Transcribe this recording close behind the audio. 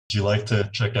Would you like to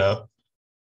check out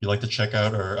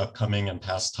our upcoming and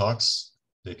past talks?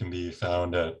 They can be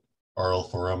found at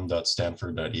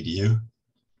rlforum.stanford.edu.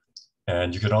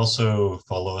 And you can also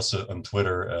follow us on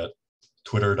Twitter at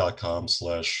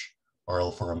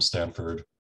twitter.com/rlforumstanford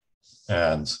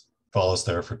and follow us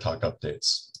there for talk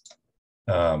updates.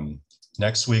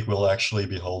 Next week, we'll actually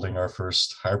be holding our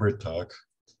first hybrid talk,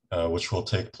 which will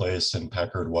take place in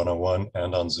Packard 101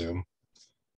 and on Zoom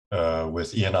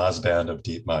with Ian Osband of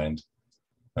DeepMind,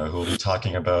 who will be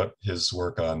talking about his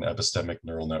work on epistemic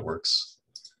neural networks.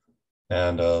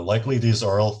 And likely these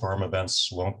RL Forum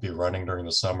events won't be running during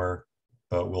the summer,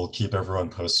 but we'll keep everyone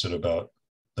posted about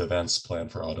the events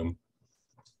planned for autumn.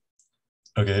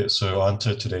 Okay, so on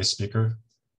to today's speaker.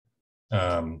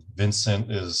 Vincent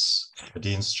is a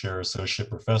Dean's Chair Associate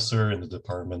Professor in the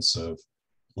departments of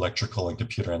Electrical and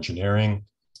Computer Engineering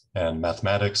and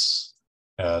Mathematics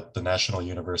at the National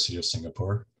University of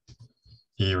Singapore.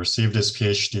 He received his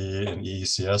PhD in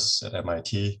EECS at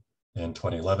MIT in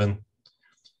 2011,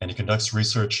 and he conducts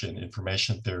research in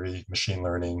information theory, machine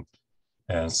learning,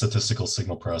 and statistical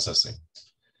signal processing.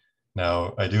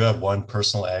 Now, I do have one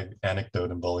personal anecdote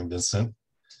involving Vincent.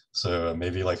 So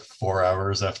maybe like 4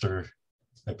 hours after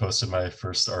I posted my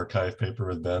first archive paper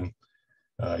with Ben,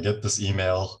 I get this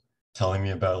email telling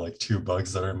me about like 2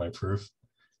 bugs that are in my proof.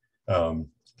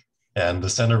 And the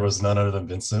sender was none other than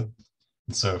Vincent.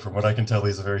 And so from what I can tell,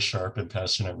 he's a very sharp and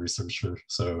passionate researcher.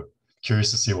 So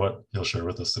curious to see what he'll share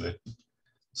with us today.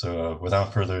 So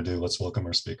without further ado, let's welcome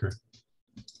our speaker.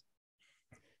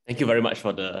 Thank you very much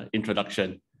for the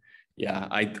introduction. Yeah,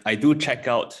 I do check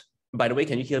out. By the way,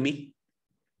 can you hear me?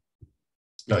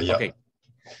 Yeah. Okay.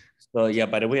 So yeah,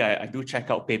 by the way, I do check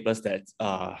out papers that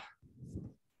are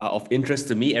of interest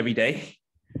to me every day.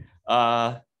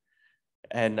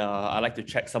 I like to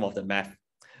check some of the math.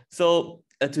 So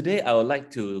today I would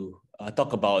like to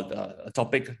talk about a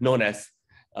topic known as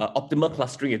optimal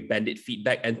clustering with Bandit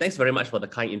feedback. And thanks very much for the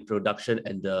kind introduction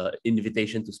and the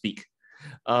invitation to speak.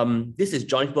 This is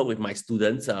joint work with my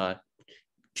students,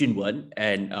 Junwen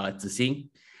and Zixing,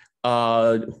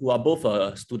 who are both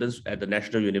students at the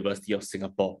National University of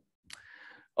Singapore.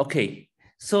 Okay,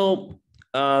 so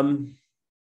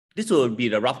this will be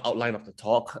the rough outline of the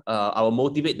talk. I will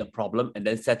motivate the problem and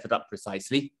then set it up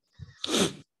precisely.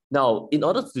 Now, in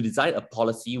order to design a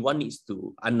policy, one needs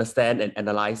to understand and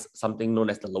analyze something known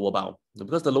as the lower bound,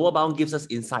 because the lower bound gives us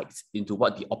insights into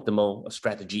what the optimal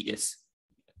strategy is,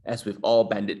 as with all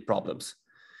Bandit problems.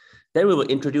 Then we will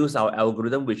introduce our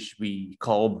algorithm, which we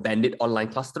call Bandit online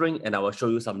clustering, and I will show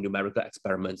you some numerical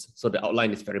experiments. So the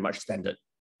outline is very much standard,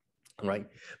 right?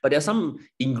 But there are some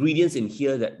ingredients in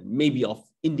here that may be of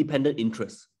independent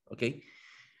interest, okay?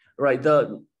 Right,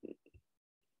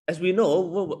 as we know,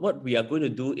 what we are going to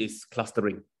do is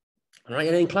clustering, right?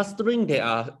 And in clustering, there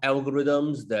are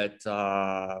algorithms that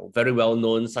are very well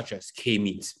known, such as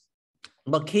k-means.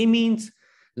 But k-means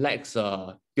lacks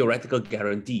theoretical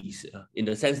guarantees in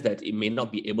the sense that it may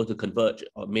not be able to converge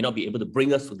or may not be able to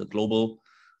bring us to the global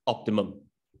optimum.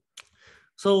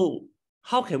 So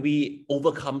how can we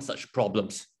overcome such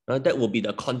problems? That will be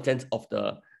the content of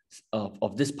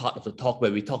this part of the talk,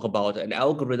 where we talk about an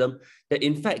algorithm that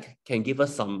in fact can give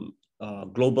us some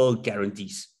global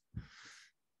guarantees.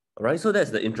 All right, so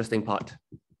that's the interesting part.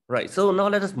 Right, so now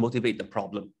let us motivate the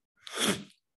problem.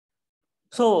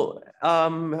 So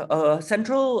a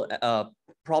central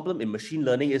problem in machine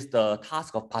learning is the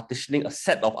task of partitioning a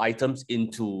set of items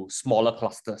into smaller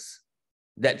clusters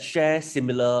that share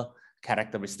similar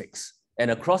characteristics.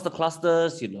 And across the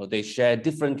clusters, they share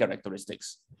different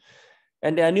characteristics.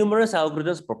 And there are numerous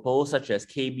algorithms proposed, such as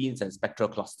k-means and spectral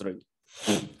clustering.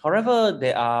 However,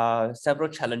 there are several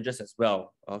challenges as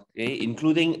well, okay,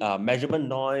 including measurement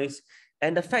noise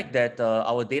and the fact that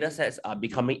our data sets are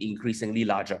becoming increasingly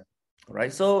larger.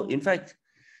 Right, so in fact,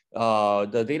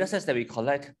 the data sets that we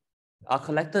collect are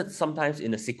collected sometimes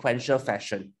in a sequential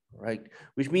fashion, right?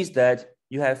 Which means that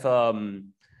you have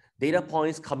data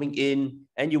points coming in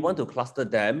and you want to cluster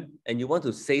them and you want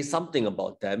to say something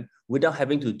about them without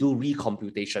having to do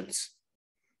recomputations,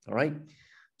 all right?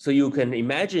 So you can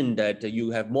imagine that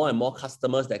you have more and more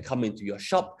customers that come into your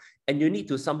shop and you need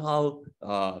to somehow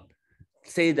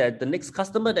say that the next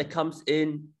customer that comes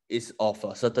in is of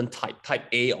a certain type, type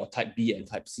A or type B and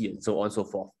type C and so on and so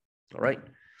forth, all right?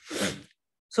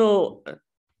 So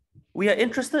we are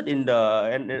interested in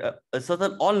a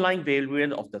certain online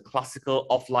variant of the classical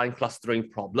offline clustering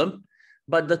problem,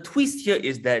 but the twist here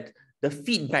is that the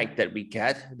feedback that we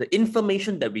get, the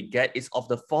information that we get is of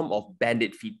the form of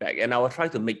Bandit feedback, and I will try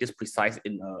to make this precise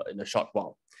in a short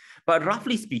while. But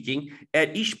roughly speaking,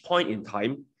 at each point in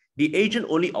time, the agent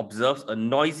only observes a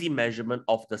noisy measurement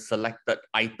of the selected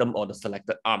item or the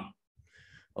selected arm.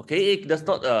 Okay, it does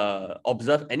not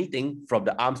observe anything from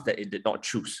the arms that it did not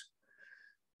choose.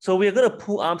 So we're going to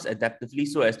pool arms adaptively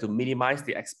so as to minimize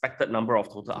the expected number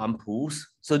of total arm pools.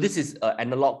 So this is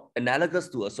analogous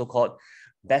to a so-called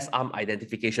best arm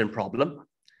identification problem.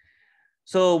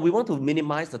 So we want to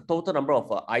minimize the total number of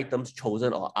items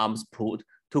chosen or arms pooled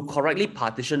to correctly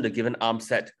partition the given arm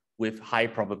set with high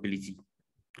probability.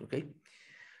 Okay.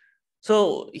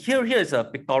 So here is a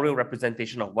pictorial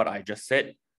representation of what I just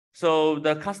said. So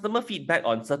the customer feedback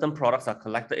on certain products are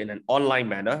collected in an online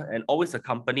manner and always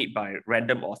accompanied by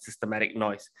random or systematic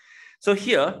noise. So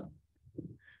here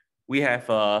we have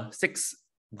 6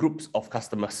 groups of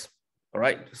customers. All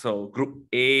right. So group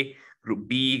A, group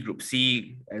B, group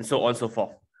C, and so on and so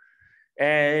forth.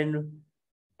 And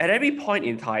at every point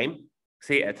in time,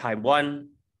 say at time 1,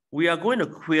 we are going to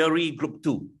query group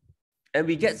 2, and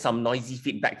we get some noisy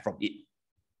feedback from it.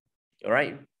 All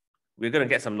right. We're going to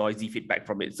get some noisy feedback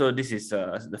from it. So this is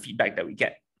the feedback that we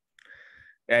get.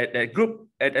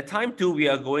 At time 2, we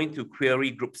are going to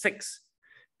query group 6,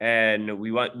 and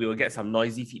we will get some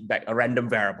noisy feedback, a random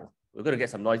variable. We're going to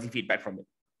get some noisy feedback from it.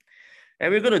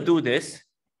 And we're going to do this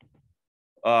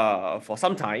for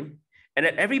some time. And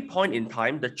at every point in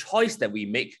time, the choice that we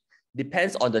make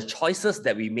depends on the choices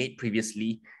that we made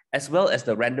previously, as well as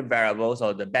the random variables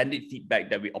or the bandit feedback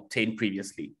that we obtained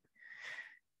previously.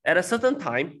 At a certain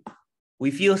time, we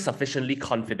feel sufficiently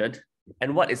confident.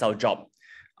 And what is our job?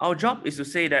 Our job is to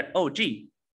say that, oh, gee,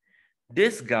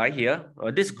 this guy here,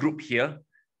 or this group here,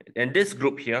 and this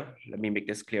group here, let me make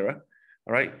this clearer.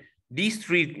 All right. These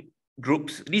 3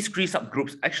 groups, these 3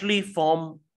 subgroups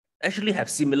actually have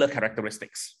similar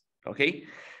characteristics. Okay.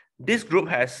 This group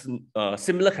has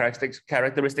similar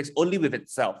characteristics only with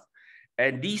itself.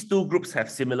 And these 2 groups have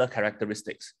similar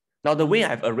characteristics. Now, the way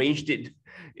I've arranged it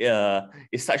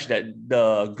is such that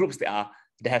the groups that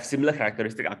have similar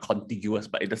characteristics are contiguous,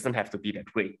 but it doesn't have to be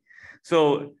that way.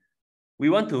 So we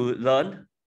want to learn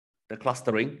the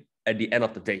clustering at the end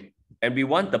of the day. And we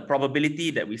want the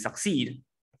probability that we succeed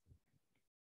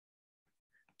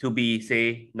to be,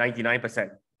 say,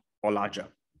 99% or larger.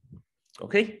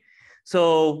 Okay,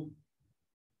 so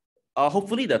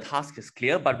hopefully the task is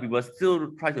clear, but we will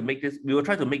still try to make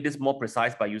this more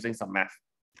precise by using some math.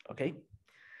 Okay,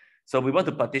 so we want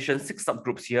to partition 6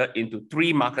 subgroups here into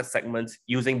 3 market segments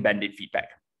using bandit feedback.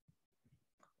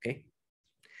 Okay,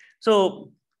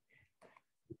 so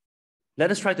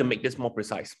let us try to make this more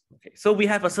precise. Okay, so we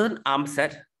have a certain arm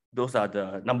set. Those are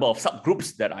the number of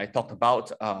subgroups that I talked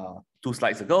about 2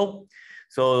 slides ago.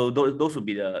 So those would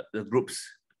be the groups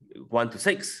 1 to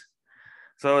 6.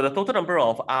 So the total number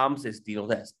of arms is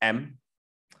denoted as M,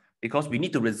 because we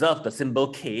need to reserve the symbol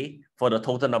K for the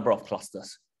total number of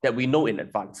clusters that we know in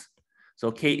advance.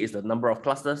 So K is the number of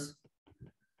clusters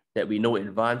that we know in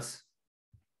advance.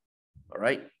 All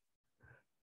right.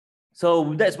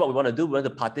 So that's what we want to do. We want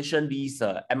to partition these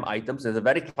M items. There's a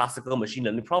very classical machine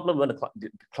learning problem. We want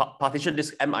to partition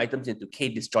these M items into K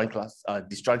disjoint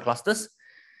clusters.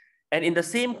 And in the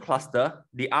same cluster,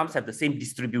 the arms have the same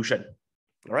distribution.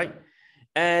 All right.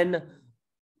 And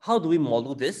how do we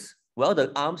model this? Well,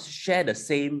 the arms share the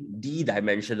same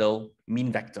d-dimensional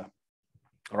mean vector.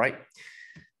 All right.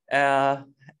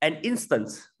 An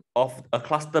instance of a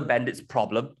cluster bandits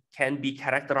problem can be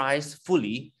characterized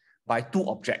fully by 2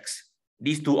 objects,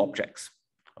 these 2 objects.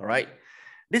 All right.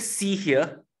 This C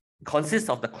here consists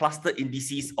of the cluster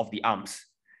indices of the arms,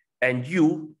 and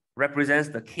U represents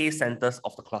the K centers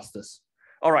of the clusters.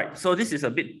 All right. So this is a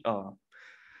bit,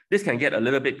 this can get a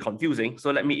little bit confusing.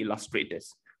 So let me illustrate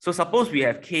this. So suppose we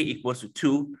have K equals to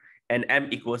 2 and M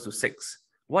equals to 6.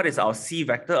 What is our C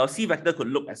vector? Our C vector could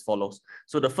look as follows.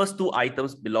 So the first 2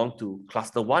 items belong to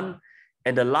cluster 1,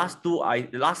 and the last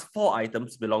 4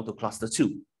 items belong to cluster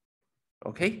 2.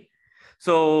 Okay,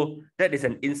 so that is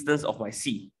an instance of my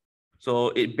C. So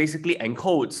it basically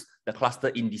encodes the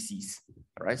cluster indices.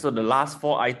 All right, so the last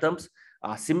 4 items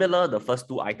are similar. The first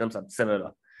 2 items are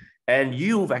similar. And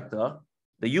U vector,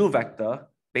 the U vector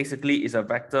basically is a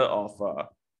vector of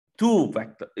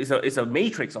is a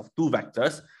matrix of 2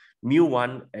 vectors,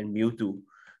 mu1 and mu2.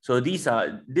 So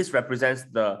this represents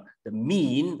the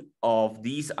mean of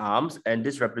these arms, and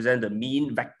this represents the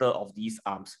mean vector of these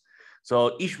arms.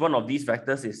 So each one of these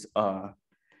vectors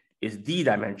is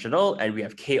d-dimensional, and we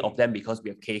have K of them because we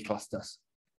have K clusters.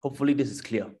 Hopefully this is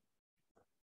clear.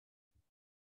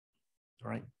 All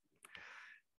right.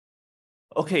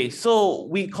 Okay, so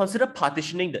we consider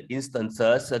partitioning the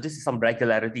instances. So this is some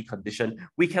regularity condition.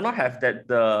 We cannot have that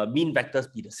the mean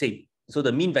vectors be the same. So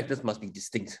the mean vectors must be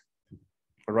distinct.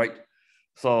 All right.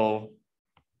 So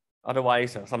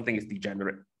Otherwise, something is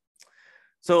degenerate.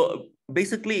 So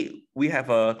basically, we have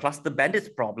a cluster bandits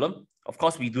problem. Of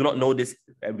course, we do not know this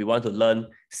and we want to learn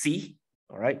C,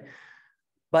 all right?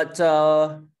 But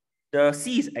the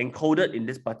C is encoded in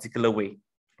this particular way,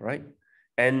 right?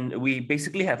 And we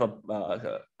basically have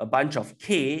a bunch of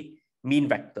K mean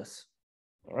vectors,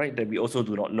 all right, that we also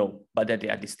do not know, but that they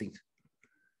are distinct.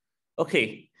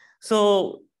 Okay,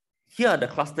 so here are the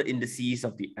cluster indices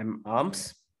of the M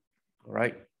arms, all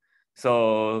right?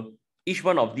 So each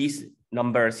one of these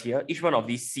numbers here, each one of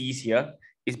these C's here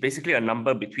is basically a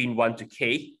number between 1 to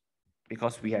K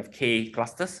because we have K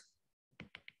clusters.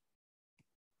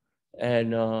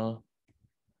 And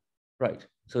right,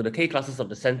 so the K clusters of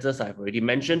the centers I've already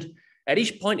mentioned. At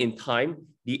each point in time,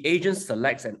 the agent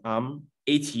selects an arm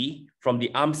AT from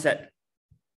the arm set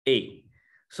A.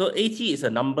 So AT is a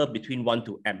number between 1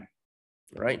 to M,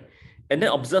 right? And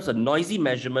then observes a noisy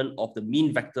measurement of the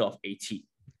mean vector of AT.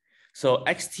 So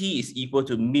xt is equal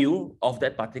to mu of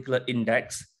that particular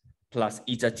index plus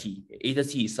eta t. Eta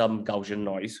t is some Gaussian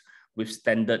noise with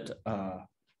standard,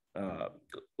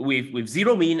 with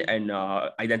zero mean and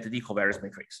identity covariance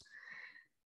matrix.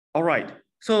 All right,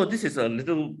 so this is a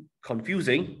little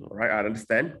confusing, all right? I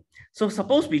understand. So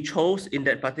suppose we chose in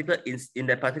that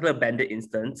particular bandit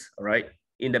instance, all right,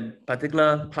 in the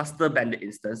particular cluster bandit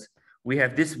instance, we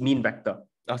have this mean vector.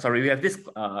 We have this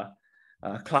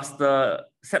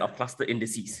set of cluster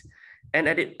indices. And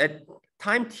at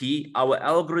time t, our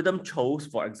algorithm chose,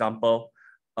 for example,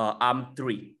 arm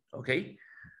 3, okay?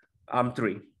 Arm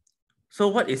 3. So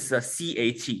what is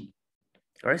CAT?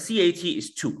 All right, CAT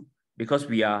is 2 because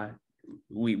we are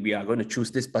going to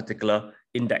choose this particular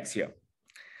index here,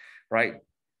 right?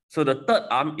 So the third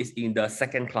arm is in the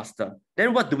second cluster.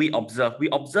 Then what do we observe? We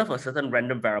observe a certain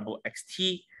random variable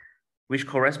xt, which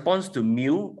corresponds to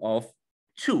mu of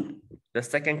 2, the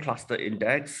second cluster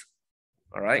index,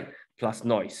 all right, plus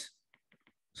noise.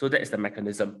 So that is the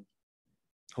mechanism.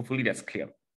 Hopefully that's clear,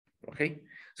 okay?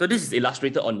 So this is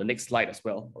illustrated on the next slide as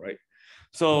well, all right?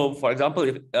 So for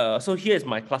example, so here's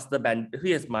my cluster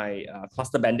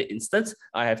bandit instance.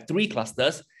 I have 3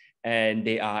 clusters and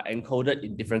they are encoded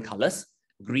in different colors,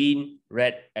 green,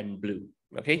 red, and blue,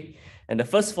 okay? And the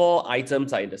first 4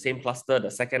 items are in the same cluster,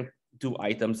 the second 2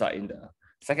 items are in the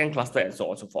second cluster, and so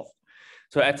on and so forth.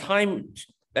 So at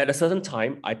a certain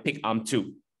time, I pick arm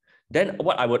 2. Then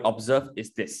what I would observe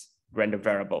is this random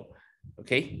variable,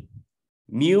 okay?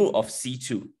 Mu of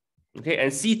C2, okay?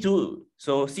 And C2,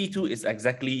 so C2 is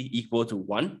exactly equal to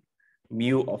 1,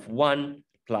 mu of 1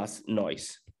 plus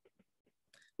noise.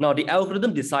 Now the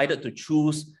algorithm decided to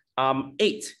choose arm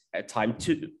 8 at time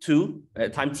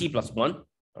time t plus 1, all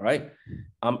right?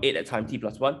 Arm 8 at time t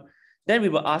plus 1. Then we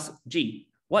will ask, gee,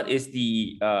 what is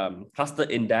the cluster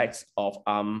index of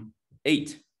arm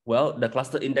 8? Well, the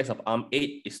cluster index of arm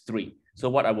 8 is 3. So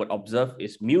what I would observe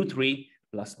is mu 3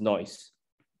 plus noise,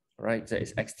 right? That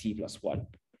is xt plus 1,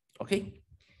 okay?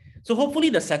 So hopefully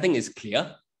the setting is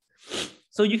clear.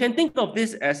 So you can think of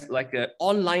this as like an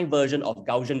online version of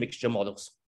Gaussian mixture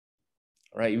models,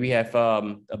 right? We have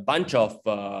a bunch of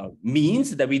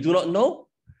means that we do not know.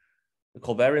 The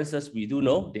covariances we do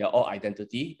know, they are all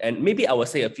identity. And maybe I will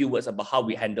say a few words about how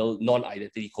we handle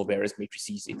non-identity covariance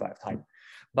matrices if I have time.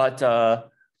 But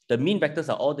the mean vectors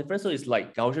are all different. So it's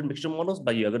like Gaussian mixture models,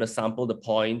 but you're going to sample the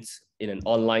points in an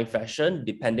online fashion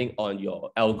depending on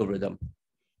your algorithm.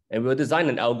 And we'll design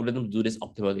an algorithm to do this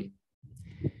optimally.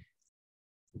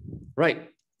 Right.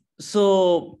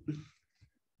 So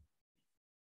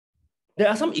there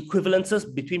are some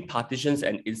equivalences between partitions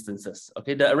and instances.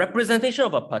 Okay, the representation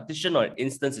of a partition or an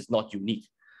instance is not unique.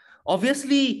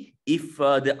 Obviously, if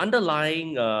the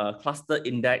underlying cluster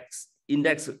index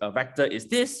vector is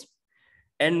this,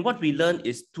 and what we learn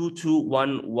is 2, 2,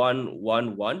 1, 1,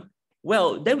 1, 1,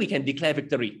 well, then we can declare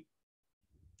victory.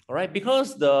 All right,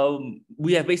 because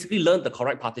we have basically learned the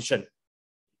correct partition.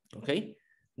 Okay,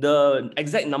 the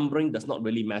exact numbering does not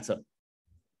really matter.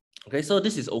 Okay, so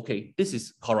this is okay. This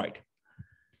is correct.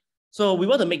 So we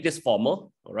want to make this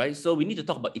formal, all right? So we need to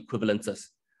talk about equivalences.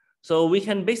 So we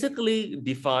can basically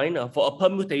define for a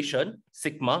permutation,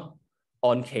 sigma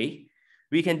on K,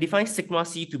 we can define sigma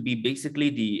C to be basically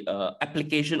the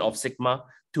application of sigma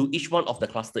to each one of the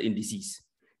cluster indices,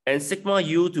 and sigma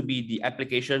U to be the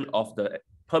application of the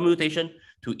permutation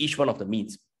to each one of the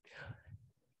means.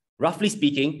 Roughly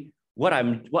speaking, what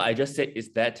I just said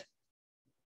is that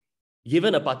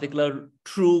given a particular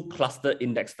true cluster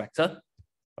index vector,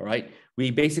 all right,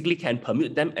 we basically can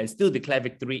permute them and still declare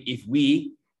victory if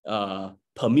we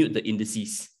permute the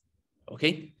indices,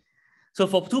 okay? So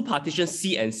for 2 partitions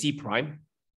C and C prime,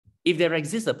 if there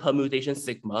exists a permutation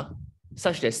sigma,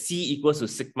 such that C equals to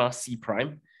sigma C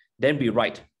prime, then we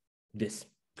write this.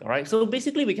 All right. So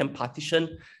basically we can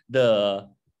partition the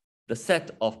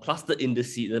set of cluster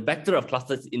indices, the vector of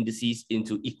cluster indices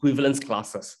into equivalence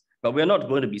classes, but we're not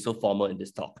going to be so formal in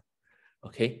this talk.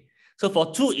 Okay. So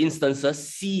for two instances,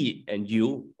 C and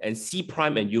U, and C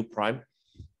prime and U prime,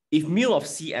 if mu of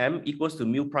Cm equals to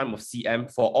mu prime of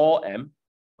Cm for all M,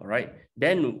 all right,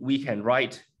 then we can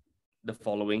write the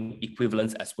following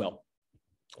equivalence as well.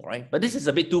 All right. But this is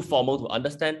a bit too formal to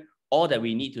understand. All that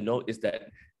we need to know is that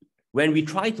when we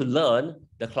try to learn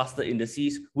the cluster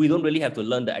indices, we don't really have to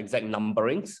learn the exact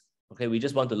numberings. Okay, we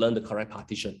just want to learn the correct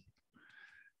partition.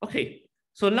 Okay,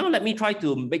 so now let me try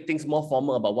to make things more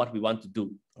formal about what we want to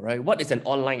do. All right, what is an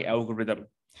online algorithm?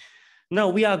 Now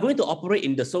we are going to operate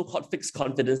in the so-called fixed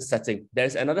confidence setting.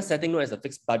 There's another setting known as a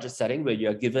fixed budget setting where you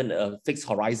are given a fixed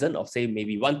horizon of say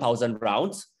maybe 1,000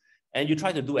 rounds, and you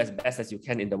try to do as best as you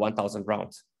can in the 1,000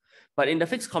 rounds. But in the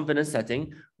fixed confidence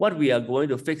setting, what we are going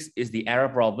to fix is the error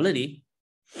probability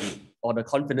or the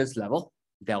confidence level,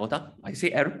 delta. I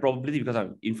say error probability because I'm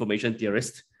an information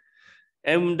theorist.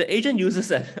 And the agent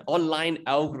uses an online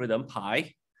algorithm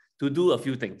pi to do a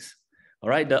few things. All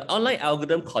right, the online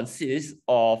algorithm consists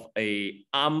of an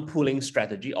arm pooling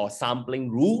strategy or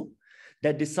sampling rule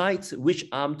that decides which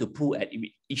arm to pull at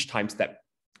each time step.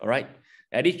 All right,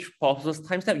 at each possible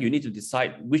time step, you need to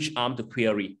decide which arm to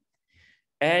query.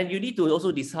 And you need to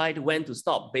also decide when to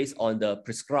stop based on the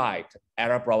prescribed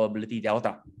error probability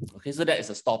delta. Okay, so that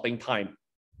is a stopping time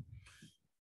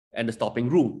and the stopping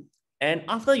rule. And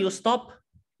after you stop,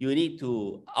 you need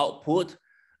to output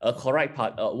a correct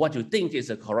part, what you think is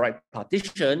a correct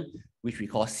partition, which we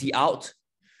call C out.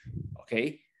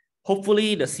 Okay,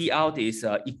 hopefully the C out is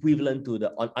equivalent to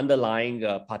the underlying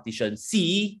partition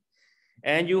C,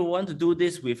 and you want to do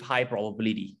this with high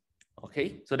probability.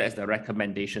 Okay, so that's the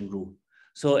recommendation rule.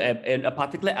 So a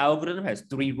particular algorithm has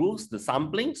three rules: the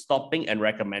sampling, stopping, and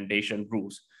recommendation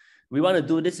rules. We want to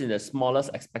do this in the smallest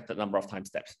expected number of time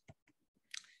steps.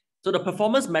 So the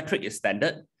performance metric is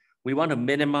standard. We want to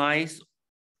minimize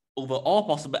over all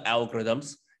possible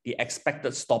algorithms the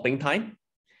expected stopping time,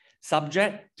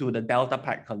 subject to the delta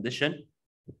pack condition.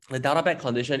 The delta pack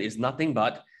condition is nothing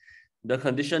but the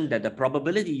condition that the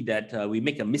probability that we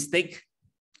make a mistake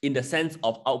in the sense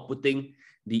of outputting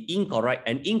the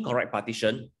incorrect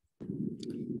partition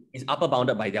is upper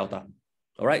bounded by delta.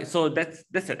 All right, so that's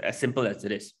as simple as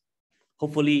it is.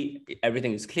 Hopefully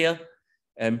everything is clear,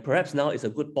 and perhaps now is a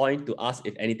good point to ask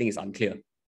if anything is unclear.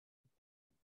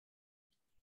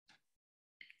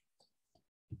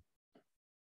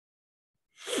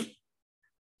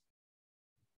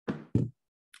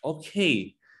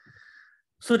 Okay,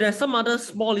 so there's some other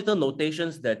small little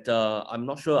notations that I'm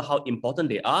not sure how important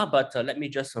they are, but let me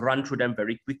just run through them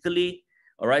very quickly.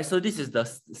 All right, so this is the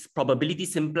probability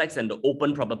simplex and the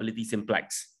open probability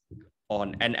simplex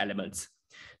on n elements.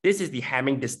 This is the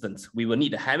Hamming distance. We will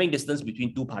need the Hamming distance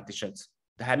between two partitions.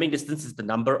 The Hamming distance is the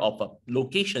number of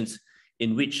locations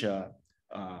in which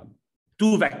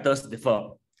two vectors differ.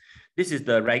 This is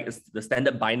the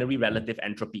standard binary relative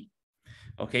entropy.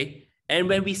 Okay. And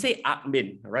when we say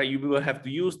argmin, right, you will have to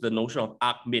use the notion of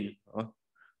argmin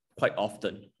quite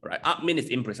often, right? Argmin is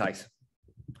imprecise.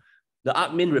 The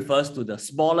argmin refers to the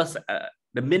smallest,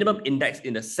 the minimum index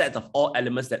in the set of all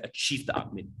elements that achieve the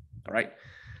argmin, all right?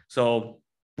 So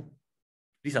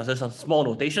these are just some small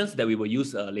notations that we will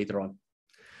use later on.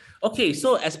 Okay,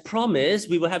 so as promised,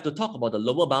 we will have to talk about the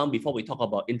lower bound before we talk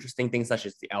about interesting things such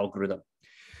as the algorithm.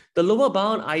 The lower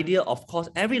bound idea, of course,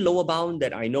 every lower bound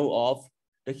that I know of,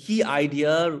 the key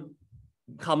idea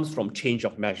comes from change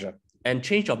of measure, and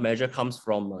change of measure comes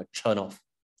from Chernoff,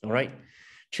 all right?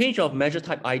 Change of measure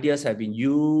type ideas have been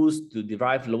used to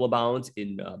derive lower bounds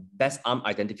in best arm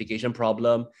identification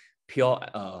problem, pure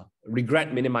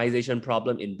regret minimization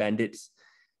problem in bandits,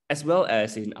 as well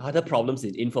as in other problems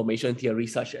in information theory,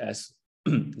 such as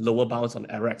lower bounds on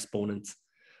error exponents,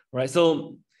 right?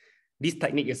 So this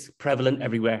technique is prevalent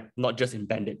everywhere, not just in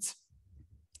bandits.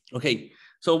 Okay,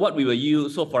 so what we will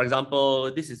use, so for example,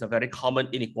 this is a very common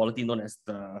inequality known as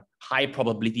the high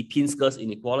probability Pinskers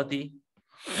inequality.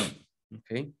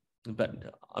 Okay, but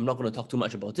I'm not going to talk too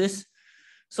much about this.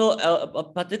 So a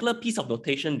particular piece of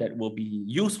notation that will be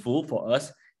useful for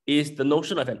us is the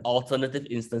notion of an alternative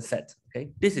instance set.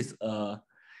 Okay, this is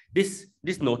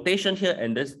this notation here,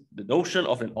 and the notion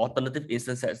of an alternative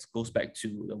instance set goes back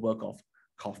to the work of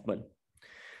Kaufman.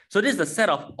 So this is the set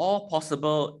of all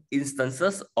possible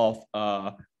instances of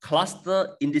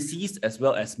cluster indices as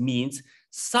well as means,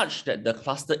 such that the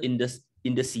cluster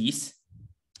indices,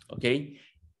 okay,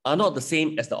 are not the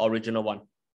same as the original one.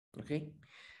 Okay,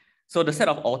 So the set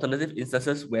of alternative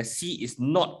instances where C is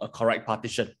not a correct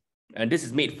partition. And this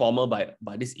is made formal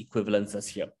by these equivalences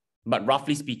here. But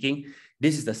roughly speaking,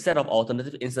 this is the set of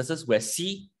alternative instances where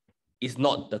C is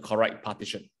not the correct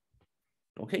partition.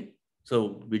 Okay,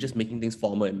 so we're just making things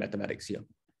formal in mathematics here.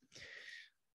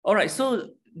 All right, so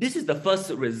this is the first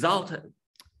result,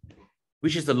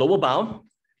 which is the lower bound.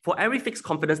 For every fixed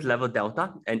confidence level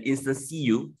delta and instance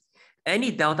CU,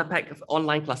 any delta pack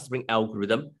online clustering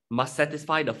algorithm must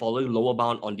satisfy the following lower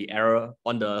bound on the error,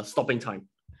 on the stopping time.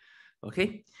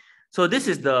 Okay, so this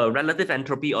is the relative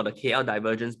entropy or the KL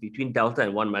divergence between delta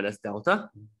and 1 minus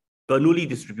delta, Bernoulli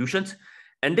distributions,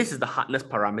 and this is the hardness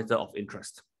parameter of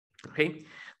interest. Okay,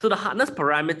 so the hardness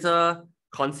parameter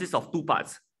consists of two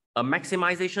parts, a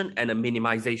maximization and a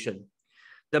minimization.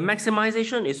 The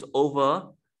maximization is over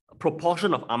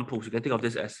proportion of arm-pools. You can think of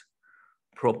this as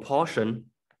proportion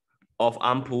of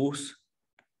arm-pools,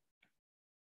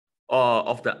 or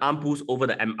of the arm-pools over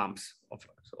the M-arms,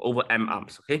 over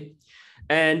M-arms, okay?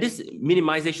 And this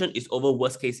minimization is over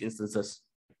worst-case instances,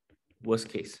 worst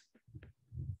case,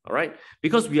 all right?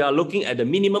 Because we are looking at the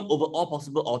minimum over all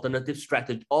possible alternative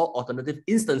strategy, all alternative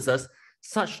instances,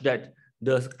 such that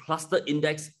the cluster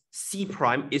index C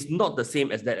prime is not the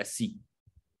same as that as C,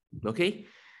 okay?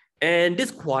 And this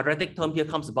quadratic term here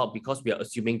comes about because we are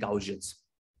assuming Gaussians.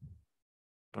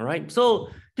 All right, so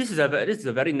this is a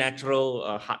very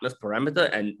natural hardness parameter,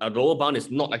 and a lower bound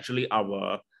is not actually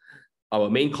our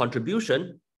main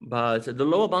contribution, but the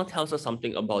lower bound tells us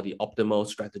something about the optimal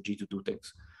strategy to do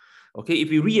things. Okay, if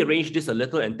we rearrange this a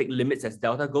little and take limits as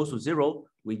delta goes to 0,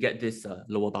 we get this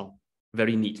lower bound,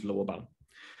 very neat lower bound.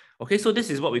 Okay, so this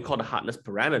is what we call the hardness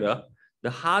parameter. The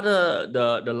harder,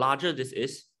 the larger this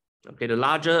is, okay, the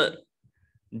larger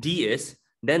D is,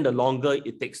 then the longer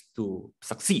it takes to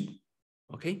succeed.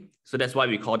 Okay, so that's why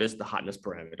we call this the hardness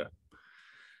parameter.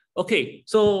 Okay,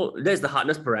 so there's the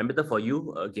hardness parameter for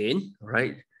you again,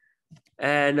 right?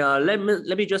 And let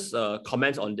me just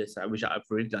comment on this, which I've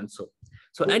already done so.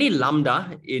 So any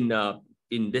lambda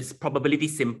in this probability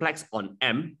simplex on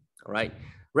M, all right,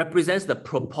 represents the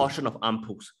proportion of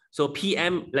arm-pools. So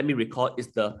PM, let me recall, is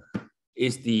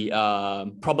the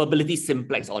probability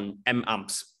simplex on M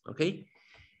arms, okay?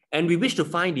 And we wish to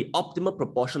find the optimal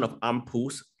proportion of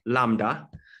arm-pools, lambda,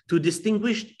 to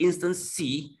distinguish instance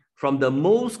C from the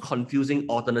most confusing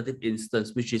alternative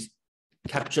instance, which is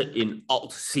captured in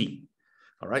alt C.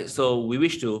 All right, so we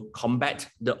wish to combat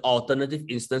the alternative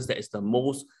instance that is the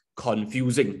most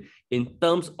confusing in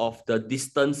terms of the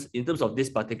distance, in terms of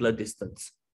this particular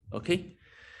distance. Okay,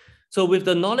 so with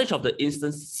the knowledge of the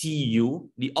instance CU,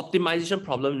 the optimization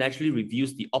problem naturally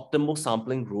reveals the optimal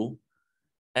sampling rule.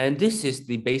 And this is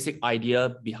the basic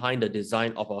idea behind the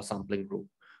design of our sampling rule.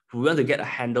 We want to get a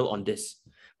handle on this.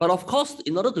 But of course,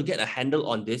 in order to get a handle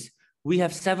on this, we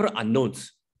have several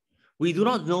unknowns. We do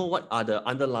not know what are the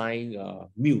underlying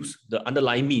mu's, the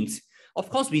underlying means. Of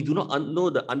course, we do not know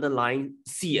the underlying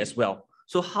C as well.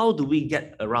 So how do we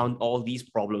get around all these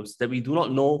problems that we do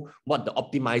not know what the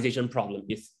optimization problem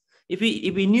is? If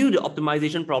we knew the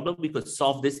optimization problem, we could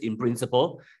solve this in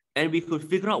principle, and we could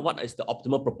figure out what is the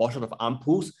optimal proportion of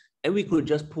arm-pools, and we could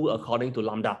just pool according to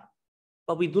lambda.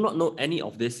 But we do not know any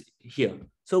of this here.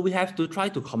 So we have to try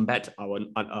to combat our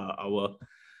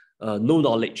no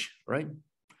knowledge, right?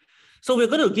 So we're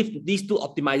going to give these two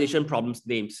optimization problems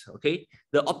names, okay?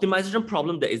 The optimization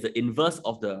problem that is the inverse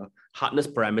of the hardness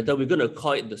parameter, we're going to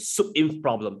call it the subinf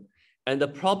problem. And the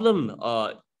problem,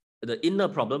 the inner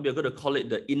problem, we're going to call it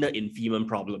the inner infimum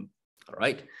problem, all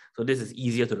right? So this is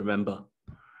easier to remember.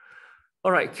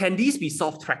 All right, can these be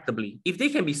solved tractably? If they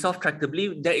can be solved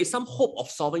tractably, there is some hope of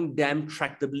solving them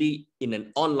tractably in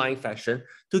an online fashion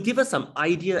to give us some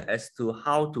idea as to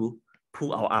how to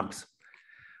pull our arms,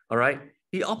 all right?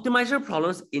 The optimization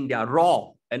problems in their raw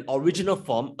and original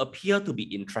form appear to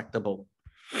be intractable.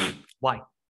 Why?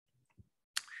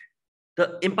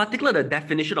 In particular, the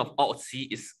definition of alt-C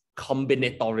is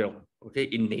combinatorial, okay,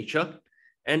 in nature,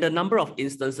 and the number of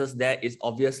instances there is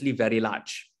obviously very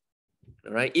large.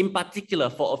 Right? In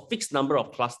particular, for a fixed number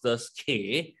of clusters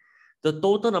K, the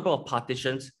total number of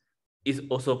partitions is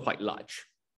also quite large.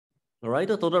 All right,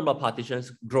 the total number of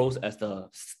partitions grows as the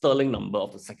Stirling number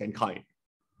of the second kind.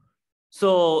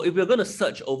 So if we're going to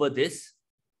search over this,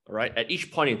 all right, at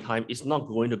each point in time, it's not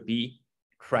going to be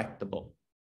tractable.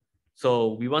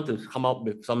 So we want to come up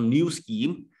with some new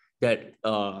scheme that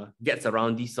gets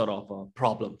around these sort of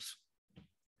problems.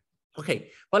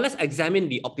 Okay, but let's examine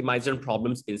the optimization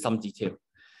problems in some detail.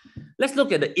 Let's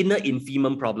look at the inner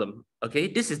infimum problem. Okay,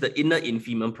 this is the inner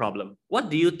infimum problem. What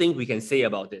do you think we can say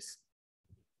about this?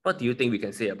 What do you think we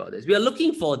can say about this? We are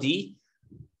looking for the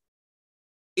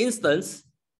instance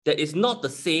that is not the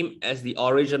same as the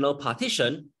original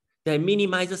partition that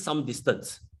minimizes some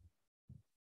distance.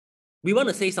 We want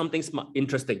to say something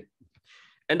interesting.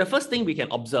 And the first thing we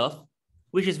can observe,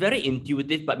 which is very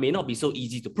intuitive but may not be so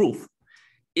easy to prove,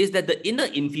 is that the inner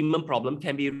infimum problem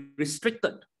can be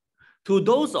restricted to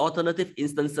those alternative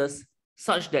instances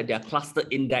such that their cluster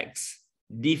index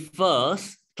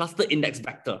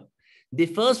vector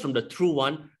differs from the true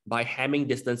one by Hamming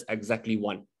distance exactly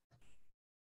 1.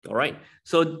 All right.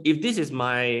 So if this is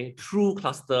my true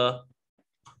cluster,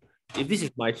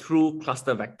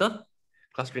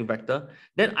 clustering vector,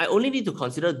 then I only need to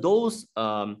consider those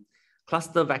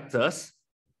cluster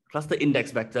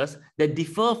index vectors that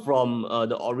differ from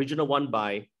the original one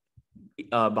by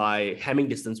Hamming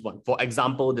distance 1. For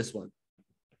example, this one.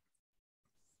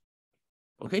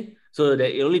 Okay, so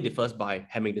that it only differs by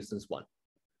Hamming distance 1.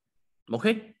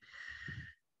 Okay,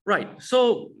 right.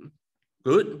 So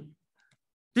good.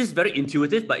 This is very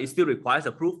intuitive, but it still requires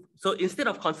a proof. So instead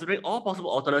of considering all possible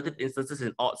alternative instances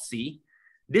in odd C,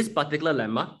 this particular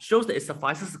lemma shows that it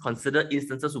suffices to consider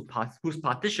instances whose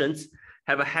partitions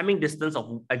have a Hamming distance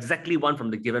of exactly 1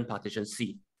 from the given partition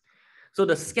C. So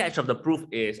the sketch of the proof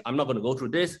is, I'm not going to go through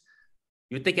this.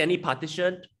 You take any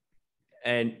partition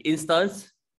and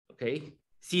instance, okay,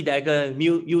 C dagger,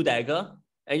 U dagger,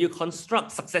 and you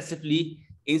construct successively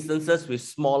instances with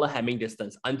smaller Hamming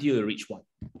distance until you reach 1.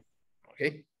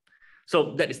 Okay,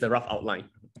 so that is the rough outline.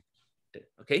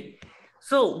 Okay,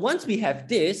 so once we have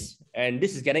this, and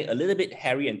this is getting a little bit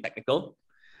hairy and technical.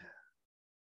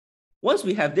 Once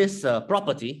we have this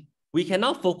property, we can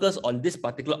now focus on this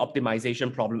particular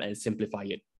optimization problem and simplify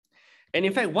it. And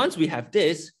in fact, once we have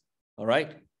this, all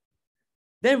right,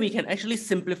 then we can actually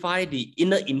simplify the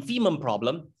inner infimum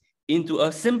problem into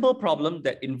a simple problem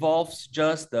that involves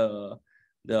just the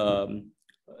mean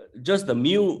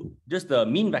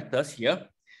vectors here,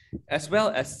 as well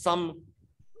as some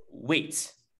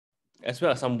weights,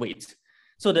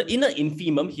 So the inner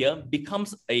infimum here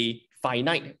becomes a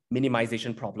finite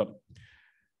minimization problem.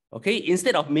 Okay,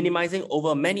 instead of minimizing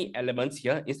over many elements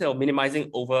here, instead of minimizing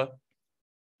over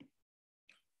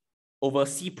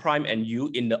C prime and U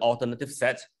in the alternative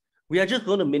set, we are just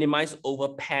going to minimize over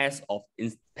pairs of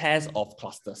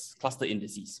cluster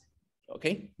indices.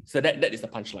 Okay, so that is the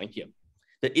punchline here.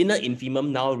 The inner infimum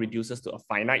now reduces to a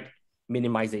finite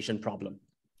minimization problem.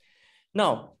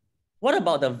 Now, what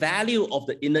about the value of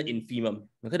the inner infimum?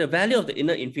 Okay, the value of the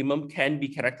inner infimum can be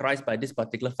characterized by this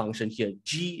particular function here,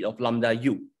 g of lambda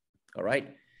u. All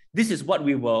right, this is what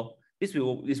we will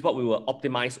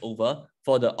optimize over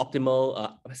for the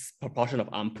optimal proportion of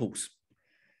arm pulls.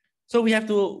 So we have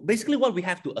to, basically what we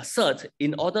have to assert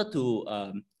in order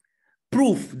to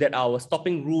prove that our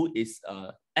stopping rule is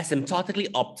asymptotically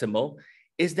optimal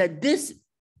is that this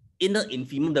inner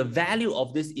infimum, the value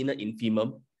of this inner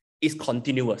infimum is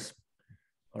continuous.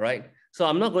 All right, so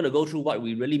I'm not going to go through what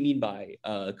we really mean by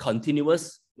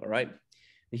continuous, all right,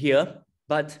 here,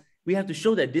 but we have to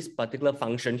show that this particular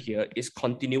function here is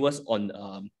continuous on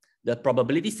the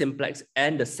probability simplex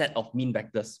and the set of mean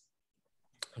vectors.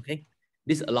 Okay,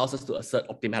 this allows us to assert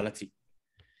optimality.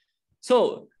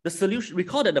 So the solution,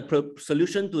 recall that the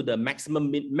solution to the max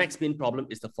min problem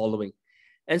is the following.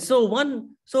 And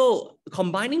so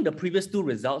combining the previous two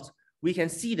results, we can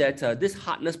see that this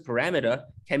hardness parameter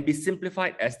can be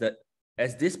simplified as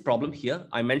this problem here.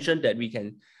 I mentioned that we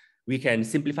can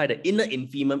simplify the inner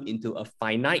infimum into a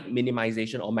finite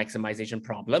minimization or maximization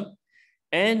problem.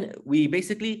 And we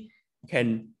basically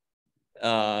can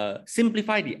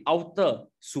simplify the outer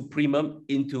supremum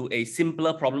into a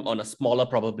simpler problem on a smaller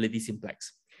probability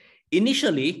simplex.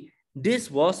 Initially, this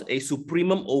was a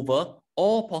supremum over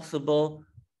all possible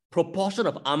proportion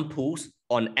of arm pulls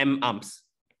on M arms.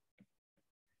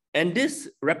 And this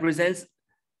represents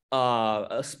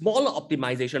a smaller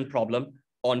optimization problem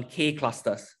on K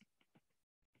clusters.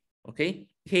 Okay,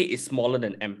 K is smaller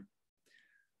than M.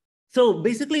 So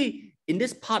basically, in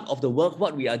this part of the work,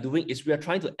 what we are doing is we are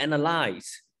trying to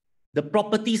analyze the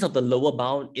properties of the lower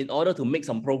bound in order to make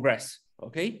some progress.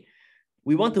 Okay,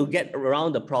 we want to get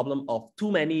around the problem of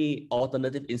too many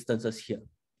alternative instances here.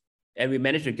 And we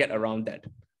managed to get around that.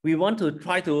 We want to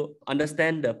try to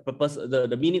understand the purpose,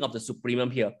 the meaning of the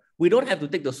supremum here. We don't have to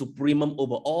take the supremum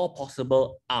over all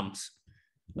possible arms.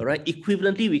 All right.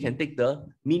 Equivalently, we can take the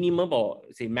minimum or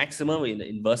say maximum in the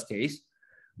inverse case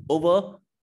over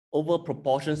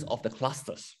proportions of the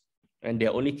clusters. And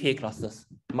they're only K clusters,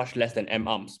 much less than M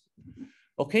arms.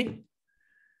 Okay.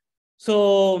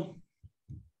 So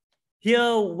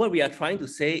here, what we are trying to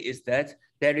say is that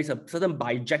there is a certain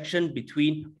bijection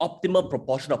between optimal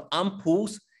proportion of arm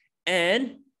pulls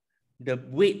and the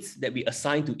weights that we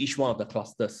assign to each one of the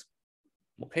clusters.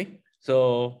 Okay,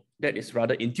 so that is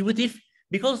rather intuitive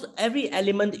because every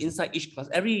element inside each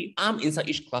cluster, every arm inside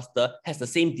each cluster has the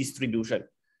same distribution.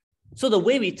 So the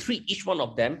way we treat each one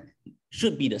of them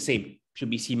should be the same, should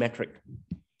be symmetric.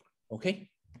 Okay,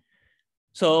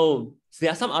 so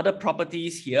there are some other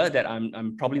properties here that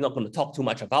I'm probably not going to talk too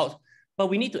much about, but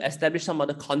we need to establish some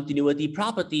other continuity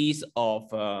properties of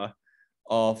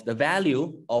the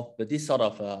value of this sort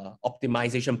of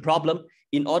optimization problem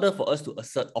in order for us to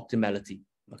assert optimality.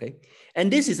 Okay,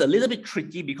 and this is a little bit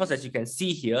tricky because as you can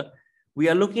see here, we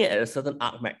are looking at a certain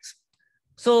argmax.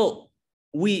 So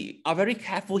we are very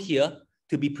careful here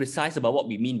to be precise about what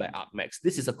we mean by argmax.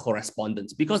 This is a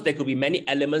correspondence because there could be many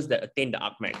elements that attain the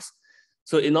argmax.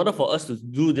 So in order for us to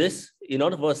do this, in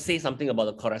order for us to say something about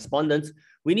the correspondence,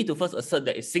 we need to first assert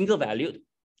that it's single valued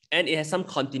and it has some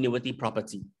continuity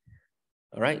property.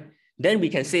 All right. Then we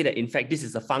can say that in fact, this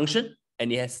is a function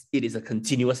and it is a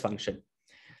continuous function.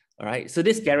 All right. So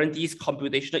this guarantees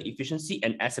computational efficiency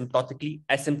and asymptotic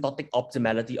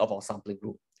optimality of our sampling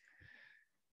group.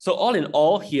 So all in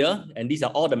all here, and these are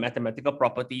all the mathematical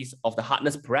properties of the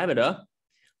hardness parameter,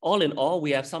 all in all, we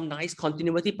have some nice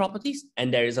continuity properties,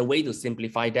 and there is a way to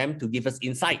simplify them to give us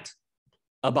insight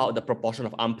about the proportion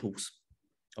of arm pools.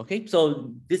 Okay,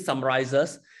 so this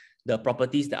summarizes the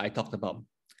properties that I talked about.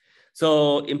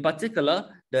 So in particular,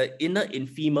 the inner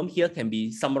infimum here can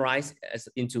be summarized as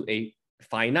into a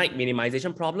finite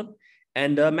minimization problem,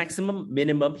 and the maximum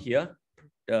minimum here,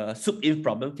 the subinf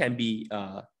problem, can be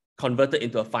converted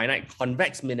into a finite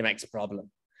convex minimax problem,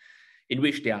 in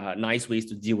which there are nice ways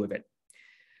to deal with it.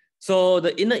 So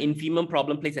the inner infimum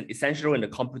problem plays an essential role in the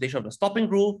computation of the stopping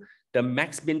rule. The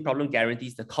max min problem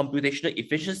guarantees the computational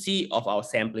efficiency of our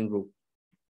sampling rule.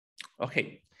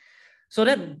 Okay, so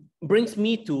that brings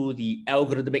me to the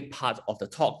algorithmic part of the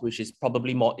talk, which is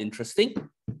probably more interesting.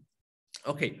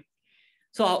 Okay,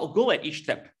 so I'll go at each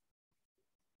step.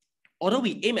 Although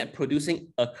we aim at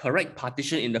producing a correct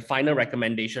partition in the final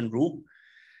recommendation rule,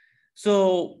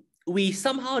 so we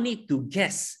somehow need to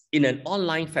guess in an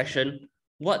online fashion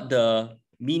what the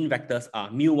mean vectors are,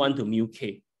 mu1 to mu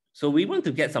k. So we want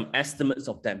to get some estimates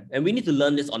of them, and we need to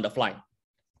learn this on the fly.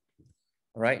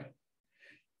 All right.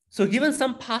 So given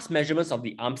some past measurements of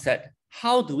the arm set,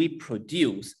 how do we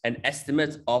produce an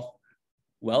estimate of,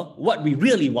 well, what we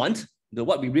really want?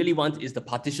 What we really want is the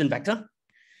partition vector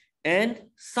and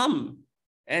some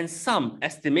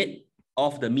estimate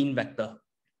of the mean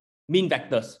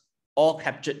vectors, all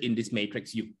captured in this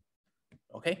matrix U.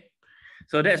 Okay,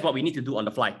 so that's what we need to do on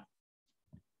the fly.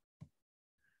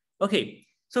 Okay,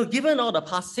 so given all the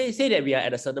past, say that we are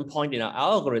at a certain point in our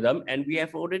algorithm and we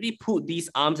have already put these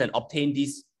arms and obtained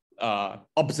these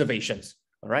observations,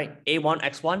 all right, A1,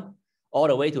 X1, all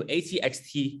the way to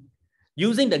ATXT,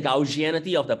 using the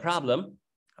Gaussianity of the problem,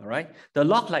 all right, the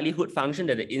log likelihood function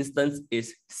that the instance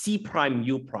is C prime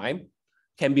U prime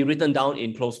can be written down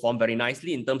in closed form very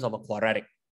nicely in terms of a quadratic,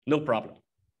 no problem.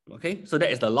 Okay, so that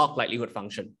is the log likelihood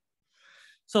function.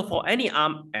 So for any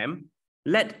arm M,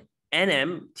 let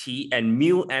NMT and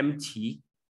mu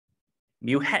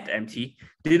hat MT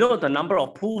denote the number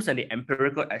of pools and the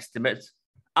empirical estimates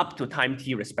up to time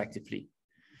t respectively.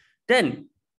 Then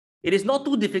it is not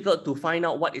too difficult to find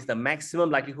out what is the maximum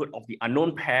likelihood of the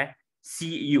unknown pair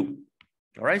CU.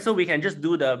 All right, so we can just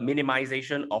do the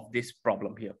minimization of this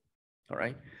problem here. All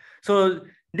right, so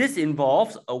this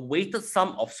involves a weighted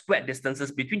sum of squared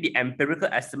distances between the empirical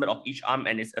estimate of each arm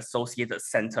and its associated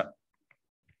center.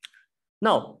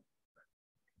 Now,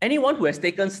 anyone who has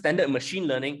taken standard machine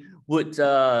learning would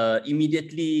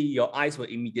your eyes will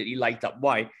immediately light up.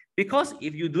 Why? Because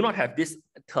if you do not have this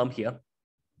term here,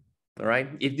 all right,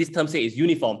 if this term say is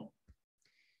uniform,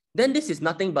 then this is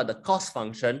nothing but the cost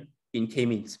function in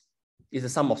k-means. It's the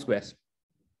sum of squares.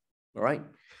 All right.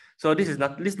 So this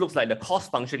looks like the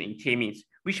cost function in k-means,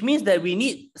 which means that we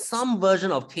need some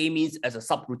version of k-means as a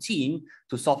subroutine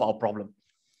to solve our problem.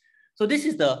 So this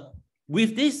is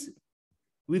with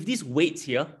these weights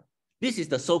here, this is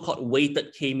the so-called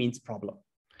weighted k-means problem.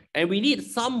 And we need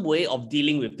some way of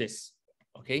dealing with this.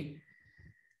 Okay.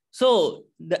 So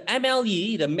the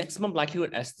MLE, the maximum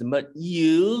likelihood estimate,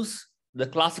 use the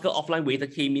classical offline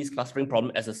weighted k-means clustering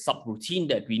problem as a subroutine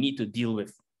that we need to deal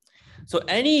with. So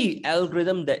any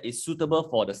algorithm that is suitable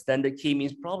for the standard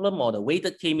k-means problem or the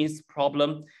weighted k-means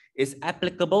problem is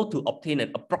applicable to obtain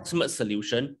an approximate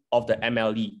solution of the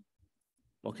MLE.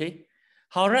 Okay.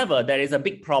 However, there is a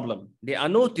big problem. There are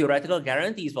no theoretical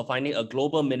guarantees for finding a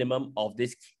global minimum of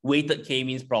this weighted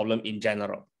k-means problem in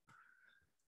general.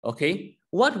 Okay.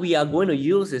 What we are going to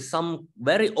use is some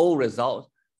very old result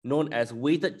known as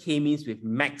weighted k-means with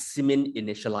maximin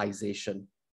initialization.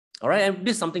 All right, and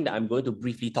this is something that I'm going to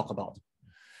briefly talk about.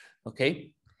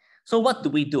 Okay, so what do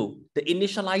we do? The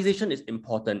initialization is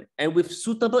important, and with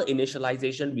suitable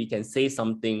initialization, we can say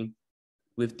something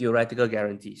with theoretical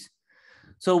guarantees.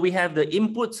 So we have the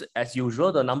inputs as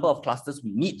usual, the number of clusters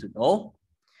we need to know.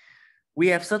 We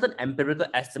have certain empirical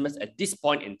estimates at this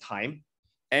point in time,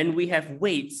 and we have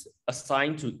weights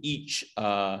assigned to each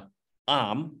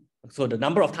arm. So the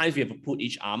number of times we have to put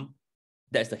each arm,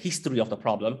 that's the history of the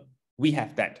problem. We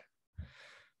have that.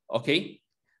 Okay,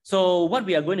 so what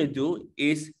we are going to do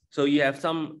is, so you have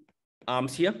some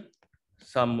arms here,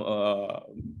 some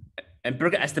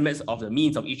empirical estimates of the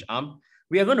means of each arm.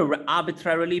 We are going to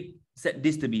arbitrarily set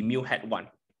this to be mu hat 1.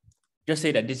 Just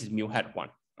say that this is mu hat 1,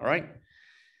 all right?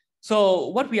 So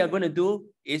what we are going to do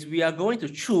is we are going to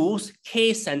choose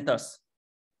K centers,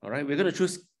 all right? We're going to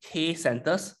choose K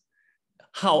centers.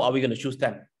 How are we going to choose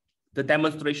them? The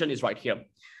demonstration is right here.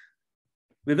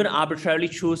 We're going to arbitrarily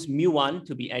choose mu1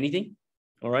 to be anything,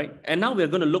 all right? And now we're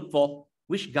going to look for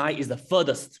which guy is the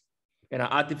furthest. And I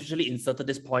artificially inserted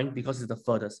this point because it's the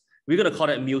furthest. We're going to call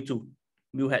that mu2,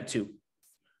 mu hat 2.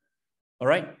 All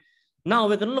right. Now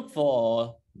we're going to look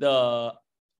for the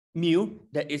mu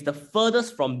that is the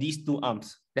furthest from these two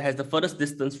arms, that has the furthest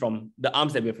distance from the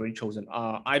arms that we have already chosen.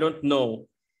 I don't know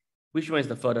which one is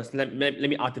the furthest. Let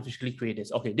me artificially create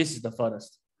this. Okay, this is the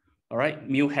furthest. All right,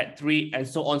 mu hat 3 and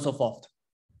so on and so forth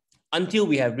until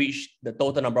we have reached the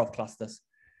total number of clusters.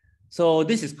 So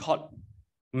this is called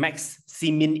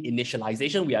max-min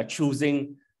initialization. We are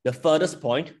choosing the furthest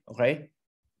point, okay,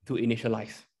 to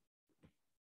initialize.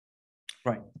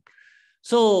 Right.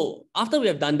 So after we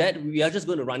have done that, we are just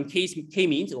going to run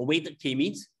k-means or weighted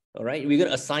k-means. All right. We're going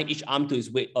to assign each arm to its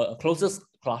closest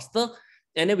cluster.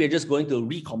 And then we're just going to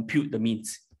recompute the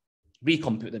means.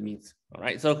 All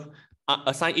right. So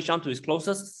assign each arm to its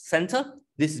closest center.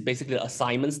 This is basically the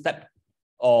assignment step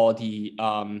or the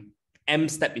M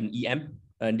step in EM.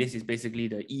 And this is basically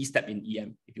the E step in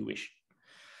EM, if you wish.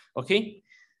 Okay.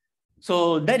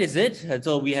 So that is it. And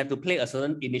so we have to play a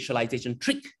certain initialization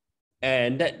trick.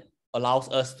 And that allows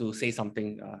us to say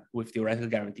something with theoretical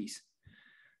guarantees.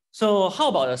 So how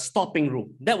about a stopping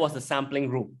rule? That was the sampling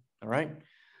rule, all right?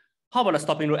 How about a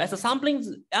stopping rule? As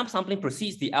the amp sampling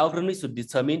proceeds, the algorithm needs to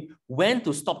determine when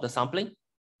to stop the sampling,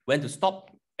 when to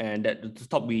stop, and that to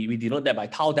stop, we denote that by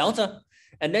tau delta,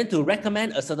 and then to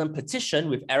recommend a certain partition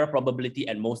with error probability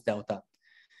at most delta.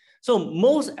 So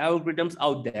most algorithms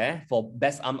out there for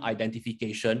best arm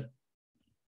identification,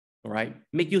 all right,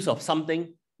 make use of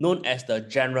something known as the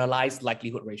generalized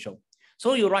likelihood ratio.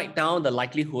 So you write down the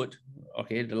likelihood,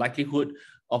 okay, the likelihood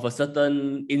of a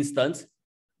certain instance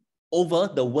over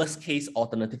the worst case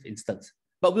alternative instance.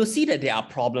 But we'll see that there are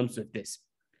problems with this,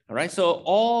 all right? So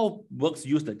all works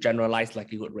use the generalized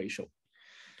likelihood ratio.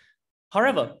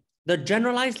 However, the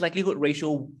generalized likelihood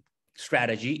ratio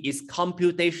strategy is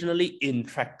computationally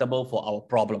intractable for our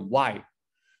problem. Why?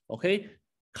 Okay,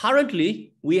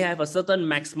 currently we have a certain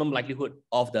maximum likelihood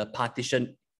of the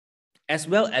partition as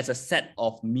well as a set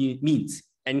of means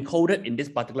encoded in this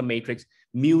particular matrix,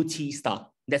 mu t star.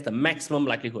 That's the maximum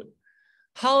likelihood.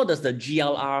 How does the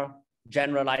GLR,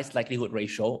 generalized likelihood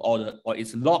ratio, or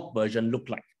its log version look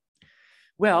like?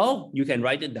 Well, you can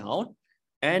write it down,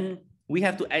 and we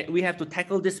have to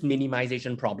tackle this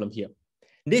minimization problem here.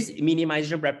 This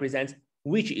minimization represents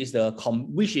which is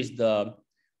the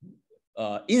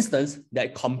instance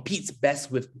that competes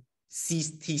best with C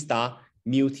t star,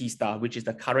 mu t star, which is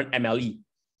the current MLE.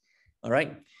 All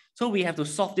right. So we have to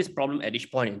solve this problem at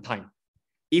each point in time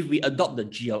if we adopt the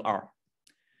GLR.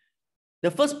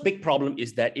 The first big problem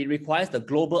is that it requires the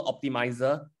global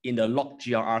optimizer in the log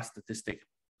GRR statistic.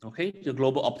 Okay, the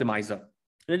global optimizer.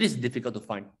 And this is difficult to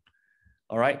find.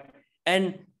 All right.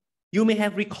 And you may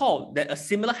have recalled that a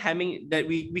similar Hamming that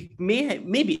we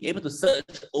may be able to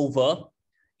search over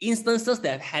instances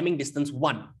that have Hamming distance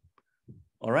 1.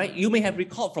 All right, you may have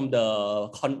recalled from the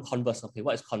converse. Okay,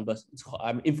 what is converse? It's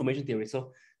called information theory.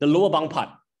 So the lower bound part.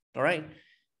 All right,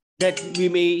 that we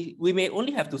may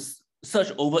only have to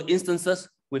search over instances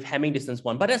with Hamming distance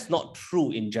 1, but that's not true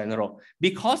in general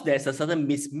because there's a certain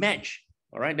mismatch.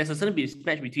 All right, there's a certain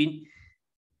mismatch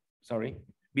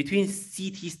between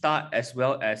CT star as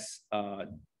well as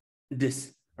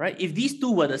this. All right, if these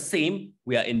two were the same,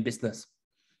 we are in business.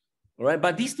 All right,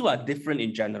 but these two are different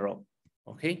in general.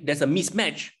 Okay, there's a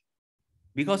mismatch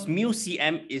because mu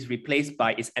CM is replaced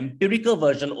by its empirical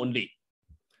version only.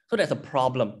 So there's a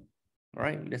problem, all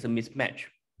right? There's a mismatch.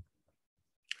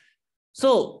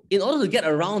 So in order to get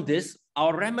around this,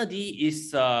 our remedy is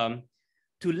to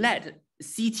let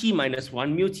CT minus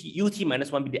 1, UT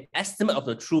minus 1 be the estimate of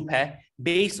the true pair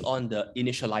based on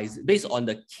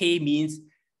the K means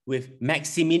with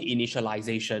maximin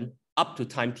initialization up to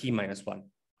time t minus 1,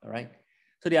 all right?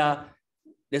 So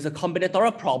there's a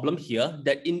combinatorial problem here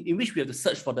that in which we have to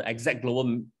search for the exact global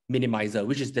minimizer,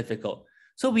 which is difficult.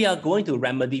 So we are going to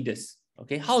remedy this,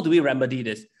 okay? How do we remedy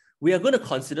this? We are going to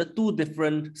consider two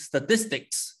different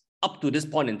statistics up to this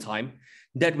point in time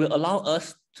that will allow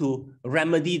us to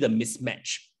remedy the mismatch,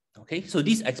 okay? So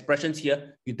these expressions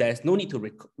here, there's no need to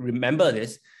remember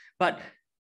this, but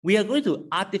we are going to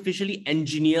artificially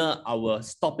engineer our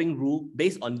stopping rule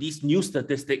based on these new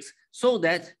statistics so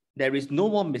that there is no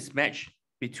more mismatch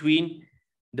between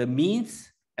the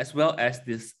means as well as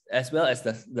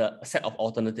the set of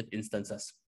alternative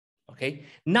instances. Okay.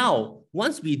 Now,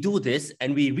 once we do this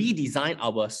and we redesign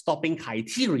our stopping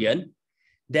criterion,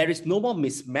 there is no more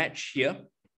mismatch here.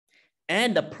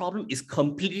 And the problem is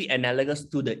completely analogous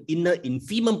to the inner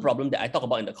infimum problem that I talked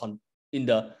about in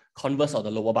the converse of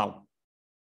the lower bound.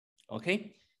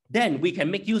 Okay. Then we can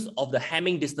make use of the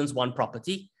Hamming distance 1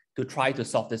 property to try to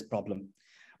solve this problem.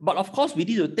 But of course, we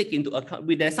need to take into account,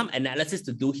 there's some analysis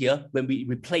to do here when we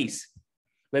replace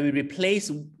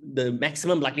the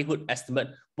maximum likelihood estimate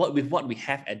with what we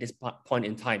have at this point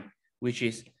in time, which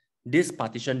is this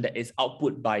partition that is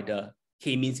output by the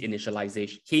k-means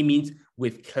initialization, k-means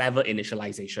with clever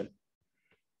initialization.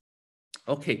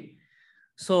 Okay,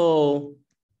 so,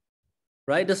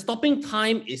 right, the stopping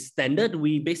time is standard.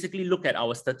 We basically look at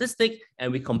our statistic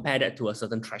and we compare that to a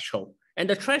certain threshold. And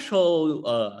the threshold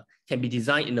can be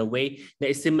designed in a way that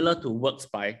is similar to works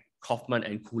by Kaufman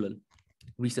and Cullen,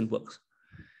 recent works.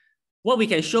 What we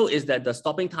can show is that the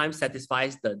stopping time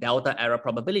satisfies the delta error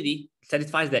probability,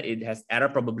 satisfies that it has error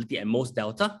probability at most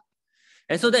delta.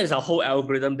 And so that is our whole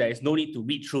algorithm. There is no need to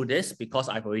read through this because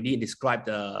I've already described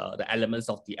the elements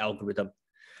of the algorithm.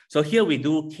 So here we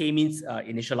do k-means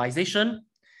initialization.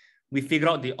 We figure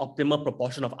out the optimal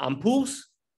proportion of arm pools,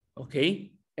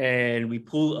 okay? And we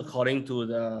pull according to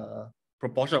the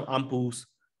proportion of arm pools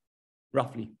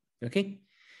roughly, okay?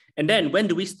 And then when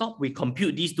do we stop? We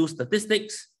compute these two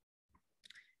statistics.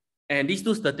 And these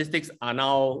two statistics are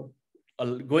now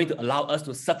going to allow us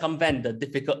to circumvent the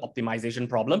difficult optimization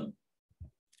problem.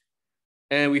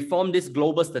 And we form this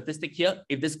global statistic here.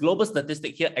 If this global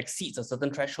statistic here exceeds a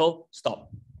certain threshold,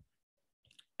 stop.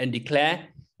 And declare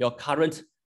your current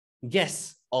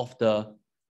guess of the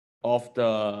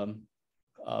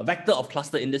vector of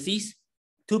cluster indices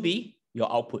to be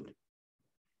your output.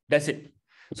 That's it.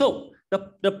 So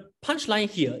the punchline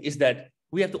here is that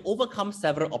we have to overcome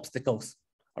several obstacles.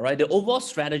 All right, the overall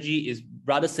strategy is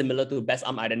rather similar to best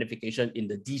arm identification in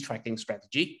the D-tracking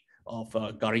strategy of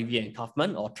Garivi and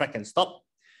Kaufman, or track and stop.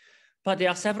 But there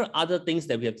are several other things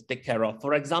that we have to take care of.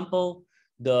 For example,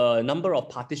 the number of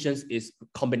partitions is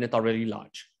combinatorially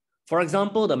large. For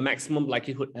example, the maximum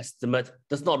likelihood estimate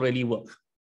does not really work.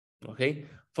 Okay.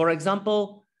 For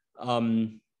example,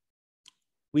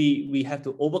 we have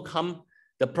to overcome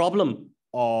the problem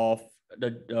of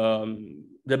the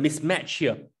mismatch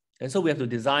here. And so we have to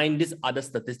design this other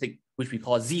statistic, which we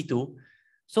call Z2,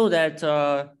 so that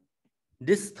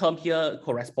this term here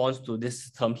corresponds to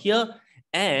this term here.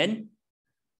 And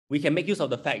we can make use of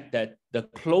the fact that the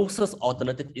closest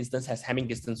alternative instance has Hamming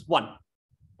distance 1.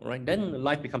 All right, then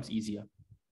life becomes easier.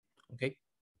 Okay.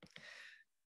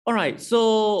 All right,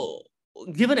 so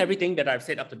given everything that I've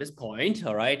said up to this point,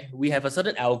 all right, we have a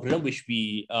certain algorithm which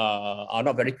we are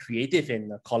not very creative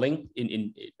in calling,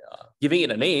 giving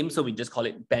it a name. So we just call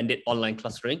it Bandit online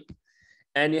clustering.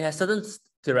 And it has certain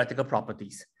theoretical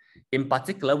properties. In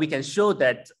particular, we can show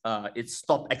that its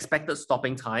expected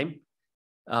stopping time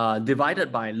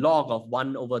divided by log of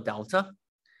 1 over delta.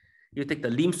 You take the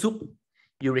Lim soup,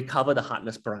 you recover the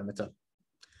hardness parameter.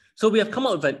 So we have come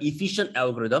up with an efficient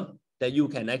algorithm that you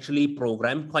can actually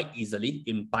program quite easily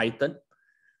in Python,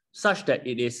 such that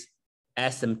it is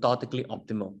asymptotically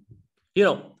optimal. You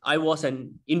know, I was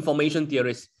an information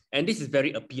theorist, and this is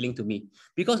very appealing to me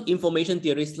because information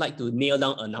theorists like to nail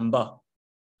down a number.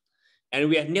 And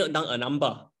we have nailed down a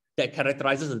number that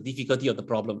characterizes the difficulty of the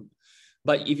problem.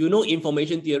 But if you know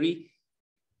information theory,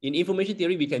 in information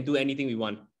theory, we can do anything we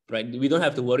want, right? We don't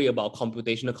have to worry about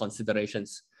computational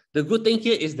considerations. The good thing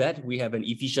here is that we have an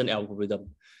efficient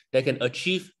algorithm that can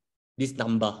achieve this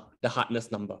number, the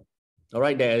hardness number. All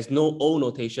right, there is no O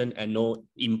notation and no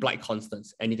implied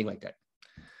constants, anything like that.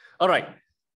 All right,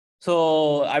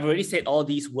 so I've already said all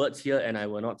these words here and I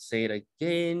will not say it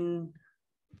again.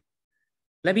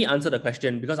 Let me answer the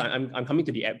question because I'm coming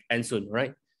to the end soon,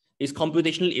 right? Is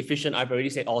computationally efficient? I've already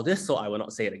said all this, so I will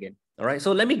not say it again. All right,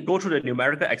 so let me go through the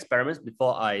numerical experiments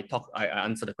before I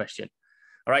answer the question.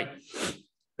 All right,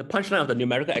 the punchline of the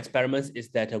numerical experiments is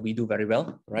that we do very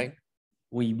well, right?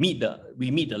 We meet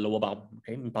the lower bound,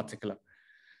 okay, in particular.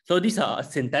 So these are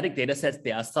synthetic data sets.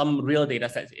 There are some real data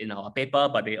sets in our paper,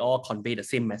 but they all convey the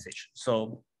same message.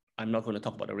 So I'm not going to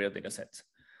talk about the real data sets.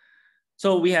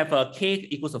 So we have K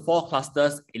equals to 4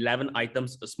 clusters, 11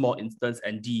 items, a small instance,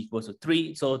 and D equals to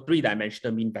 3. So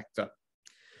 3-dimensional mean vector.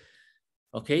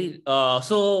 Okay,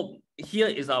 so here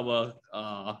is our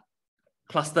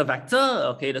cluster vector.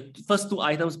 Okay, the first 2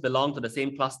 items belong to the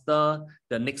same cluster.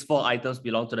 The next 4 items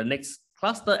belong to the next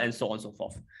cluster, and so on and so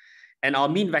forth. And our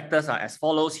mean vectors are as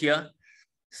follows here.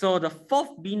 So the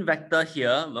 4th mean vector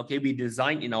here, okay, we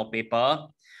designed in our paper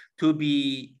to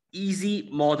be easy,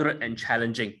 moderate, and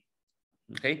challenging.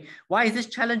 Okay, why is this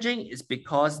challenging? It's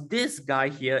because this guy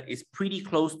here is pretty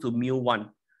close to mu1,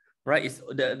 right? It's,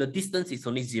 the distance is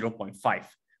only 0.5.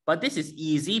 But this is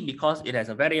easy because it has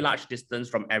a very large distance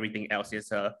from everything else.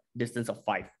 It's a distance of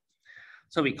 5.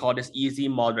 So we call this easy,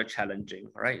 moderate, challenging,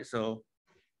 right? So,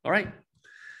 all right.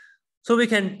 So we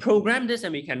can program this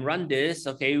and we can run this.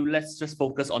 Okay, let's just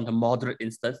focus on the moderate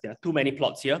instance. There are too many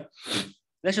plots here.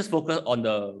 Let's just focus on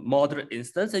the moderate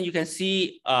instance, and you can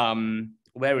see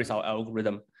where is our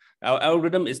algorithm. Our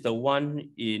algorithm is the one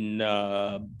in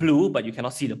blue, but you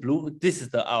cannot see the blue. This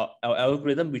is our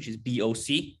algorithm, which is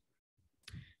BOC.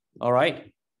 All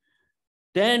right.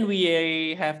 Then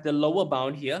we have the lower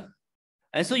bound here.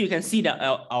 And so you can see that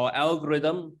our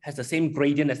algorithm has the same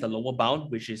gradient as the lower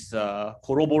bound, which is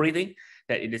corroborating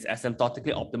that it is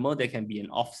asymptotically optimal. There can be an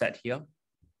offset here.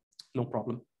 No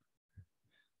problem.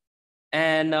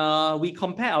 And we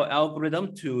compare our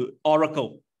algorithm to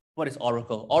Oracle. What is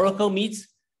Oracle? Oracle means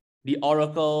the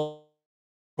Oracle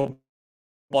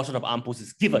proportion of arm pulls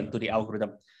is given to the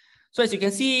algorithm. So as you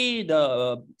can see,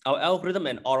 our algorithm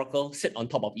and Oracle sit on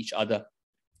top of each other,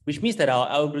 which means that our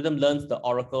algorithm learns the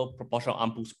Oracle proportional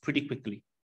arm pulls pretty quickly.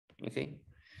 Okay.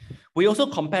 We also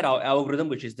compared our algorithm,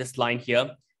 which is this line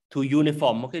here, to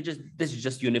uniform. Okay, this is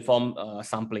just uniform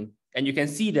sampling, and you can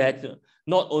see that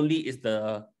not only is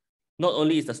the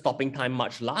stopping time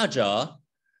much larger,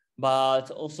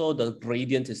 but also the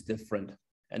gradient is different,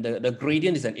 and the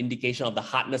gradient is an indication of the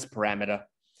hardness parameter,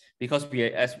 because we,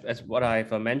 as what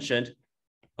I've mentioned,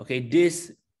 okay,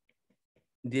 this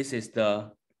is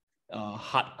the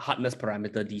hardness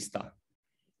parameter D star,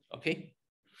 okay,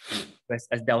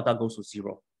 as delta goes to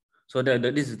 0. So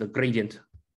this is the gradient,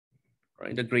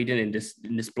 right? The gradient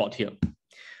in this plot here.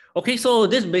 Okay, so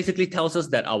this basically tells us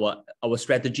that our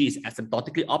strategy is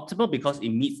asymptotically optimal because it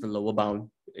meets the lower bound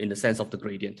in the sense of the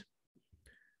gradient.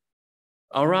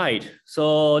 All right,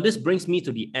 so this brings me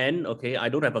to the end. Okay, I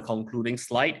don't have a concluding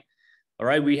slide. All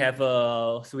right, we have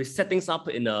so we set things up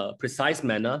in a precise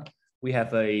manner. We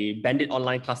have a Bandit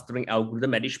online clustering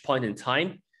algorithm. At each point in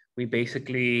time, we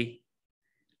basically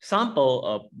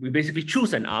we basically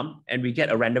choose an arm and we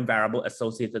get a random variable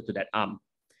associated to that arm.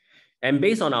 And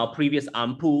based on our previous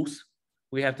arm pulls,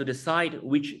 we have to decide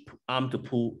which arm to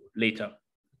pull later.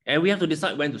 And we have to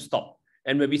decide when to stop.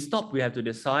 And when we stop, we have to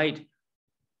decide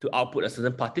to output a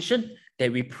certain partition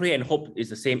that we pray and hope is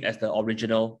the same as the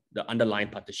original, the underlying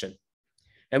partition.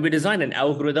 And we design an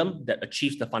algorithm that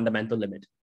achieves the fundamental limit.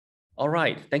 All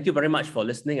right, thank you very much for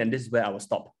listening. And this is where I will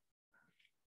stop.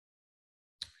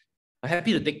 I'm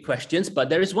happy to take questions, but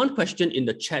there is one question in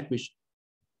the chat which,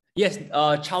 yes,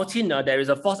 Chao Tin, there is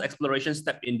a force exploration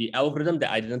step in the algorithm that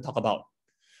I didn't talk about.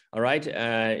 All right,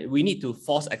 we need to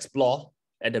force explore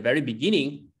at the very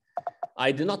beginning.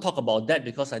 I did not talk about that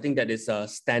because I think that is a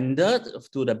standard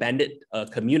to the Bandit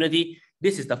community.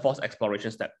 This is the force exploration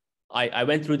step. I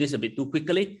went through this a bit too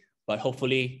quickly, but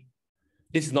hopefully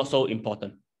this is not so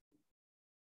important.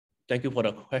 Thank you for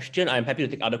the question. I'm happy to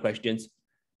take other questions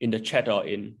in the chat or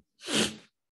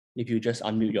if you just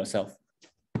unmute yourself.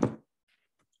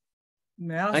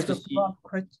 May I ask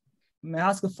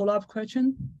a follow-up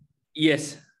question?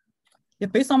 Yes. Yeah,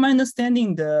 based on my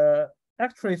understanding,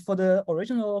 actually for the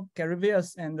original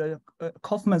Garivias and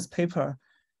Kaufman's paper,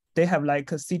 they have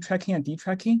like a C tracking and D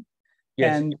tracking,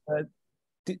 yes. And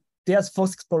there's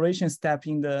force exploration step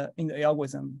in the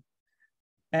algorithm.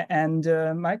 And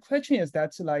my question is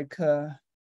that like the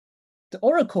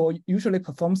Oracle usually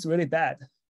performs really bad,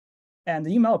 and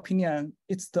in my opinion,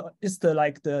 it's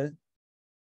the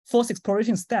force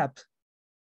exploration step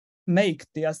make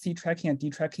their C tracking and D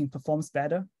tracking performs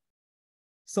better.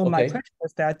 So my question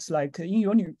is that like in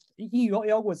your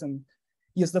algorithm,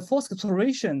 is the force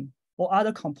exploration or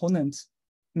other components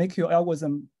make your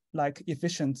algorithm like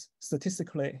efficient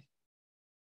statistically?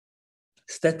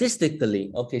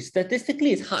 Statistically, okay.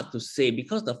 Statistically, it's hard to say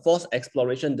because the force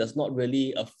exploration does not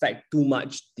really affect too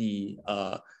much the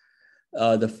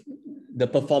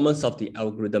performance of the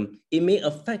algorithm. It may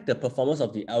affect the performance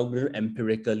of the algorithm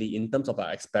empirically in terms of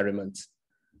our experiments,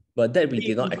 but that we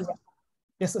did not.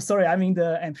 Yes, sorry, I mean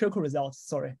the empirical results.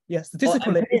 Sorry. Yes,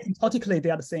 statistically, asymptotically,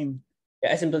 they are the same.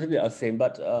 Yeah, asymptotically they are the same,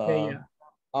 but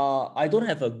I don't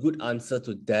have a good answer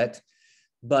to that.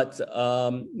 But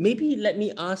maybe let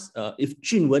me ask if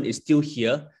Junwen is still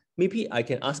here. Maybe I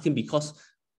can ask him because,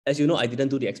 as you know, I didn't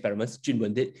do the experiments.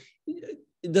 Junwen did.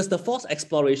 Does the force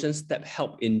exploration step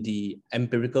help in the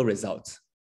empirical results?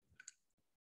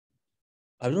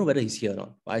 I don't know whether he's here or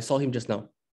not. I saw him just now,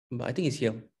 but I think he's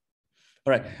here. All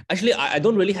right. Actually, I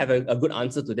don't really have a good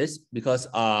answer to this because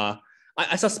I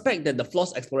suspect that the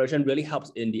force exploration really helps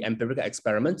in the empirical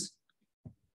experiments.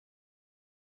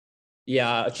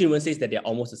 Yeah, Chinwen says that they're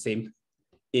almost the same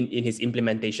in his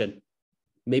implementation.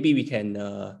 Maybe we can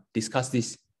discuss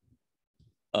this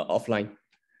offline.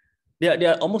 They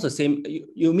are almost the same.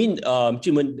 You mean,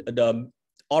 Chinwen, the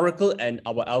oracle and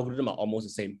our algorithm are almost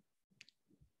the same?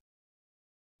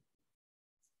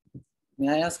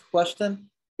 May I ask a question?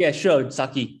 Yeah, sure,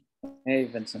 Saki. Hey,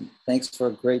 Vincent. Thanks for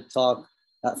a great talk.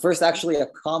 First, actually, a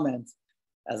comment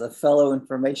as a fellow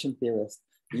information theorist.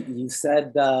 You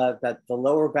said that the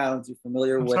lower bounds you're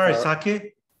familiar with. Sorry,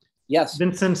 Saki? Yes.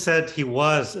 Vincent said he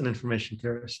was an information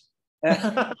theorist.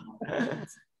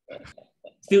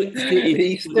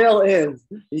 He still is.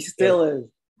 He still is.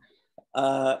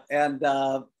 And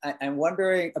I'm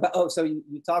wondering about, so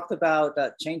you talked about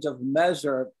change of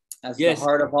measure as the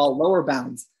heart of all lower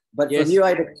bounds. But from you,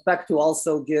 I'd expect to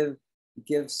also give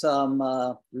some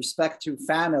respect to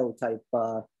Fano type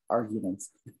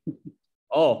arguments.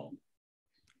 Oh,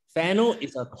 Fano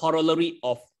is a corollary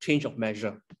of change of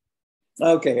measure.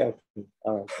 Okay,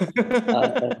 all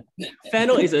right.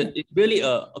 Fano is really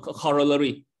a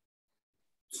corollary.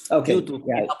 Okay, due to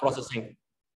data processing.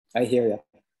 I hear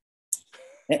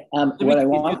you. What I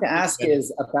want to ask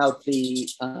is about the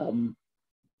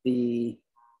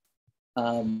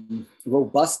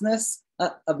robustness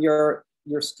of your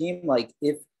scheme. Like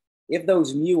if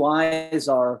those mu i's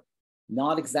are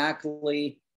not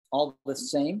exactly all the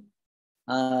same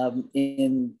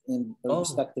in the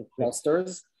respective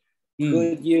clusters,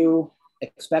 could you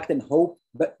expect and hope,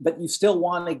 but you still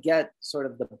want to get sort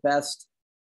of the best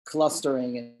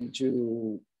clustering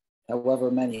into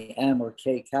however many M or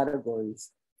K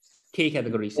categories? K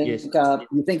categories, yes.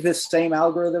 You think this same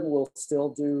algorithm will still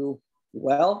do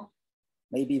well?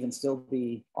 Maybe even still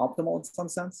be optimal in some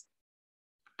sense?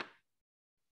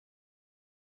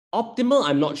 Optimal,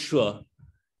 I'm not sure.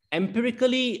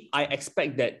 Empirically, I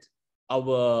expect that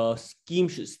our scheme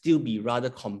should still be rather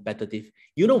competitive.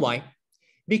 You know why?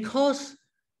 Because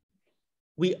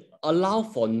we allow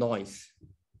for noise.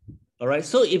 All right.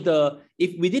 So if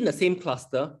within the same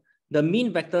cluster, the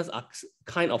mean vectors are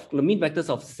the mean vectors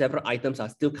of several items are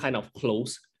still kind of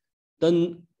close,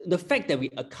 then the fact that we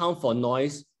account for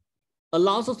noise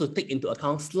allows us to take into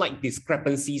account slight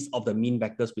discrepancies of the mean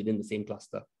vectors within the same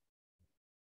cluster.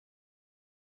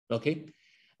 Okay.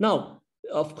 Now,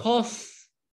 of course,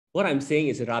 what I'm saying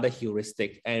is rather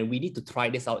heuristic, and we need to try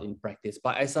this out in practice.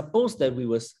 But I suppose that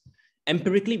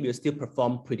empirically, we will still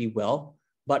perform pretty well,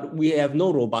 but we have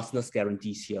no robustness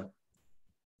guarantees here.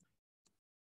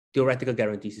 Theoretical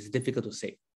guarantees, it's difficult to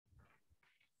say.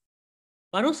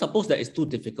 I don't suppose that it's too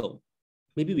difficult.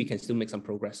 Maybe we can still make some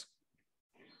progress.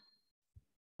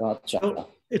 Gotcha. So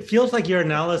it feels like your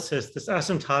analysis, this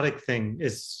asymptotic thing,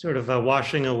 is sort of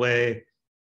washing away,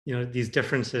 these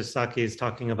differences Saki is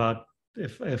talking about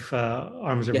if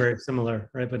arms are very similar,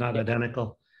 right, but not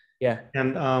identical. Yeah.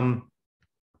 And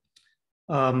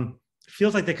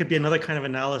feels like there could be another kind of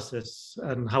analysis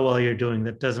on how well you're doing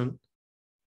that doesn't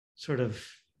sort of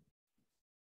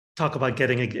talk about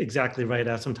getting it exactly right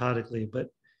asymptotically, but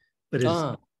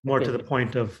is more to the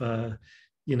point of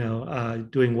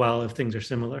doing well if things are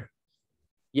similar.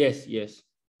 Yes.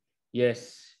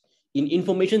 In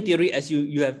information theory, as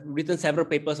you have written several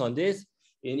papers on this,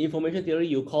 in information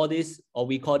theory, we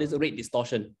call this rate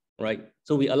distortion, right?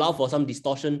 So we allow for some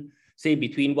distortion, say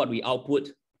between what we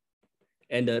output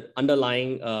and the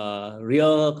underlying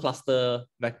real cluster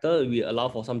vector. We allow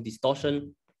for some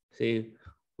distortion. Say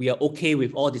we are okay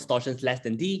with all distortions less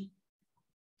than D.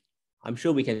 I'm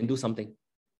sure we can do something,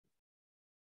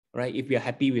 right? If we are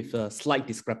happy with slight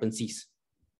discrepancies.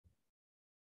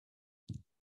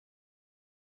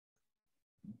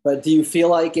 But do you feel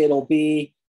like it'll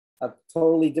be a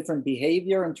totally different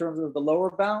behavior in terms of the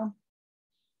lower bound?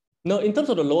 No, in terms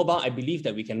of the lower bound, I believe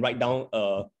that we can write down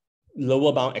a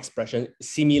lower bound expression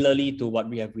similarly to what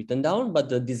we have written down, but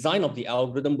the design of the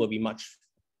algorithm will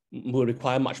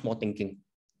require much more thinking.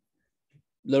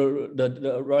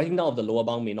 The writing down of the lower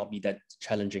bound may not be that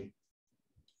challenging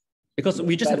because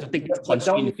we just have to take this constraint. But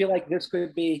don't you feel like this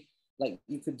could be, like,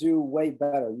 you could do way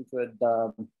better? You could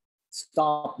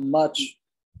stop much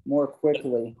more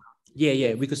quickly.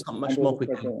 Yeah, we could stop much more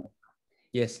quickly.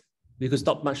 Yes, we could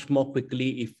stop much more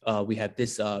quickly if we have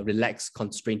this relaxed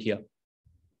constraint here.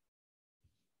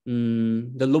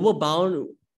 The lower bound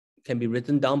can be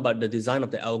written down, but the design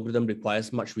of the algorithm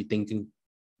requires much rethinking.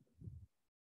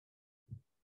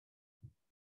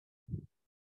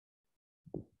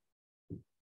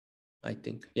 I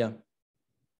think, yeah.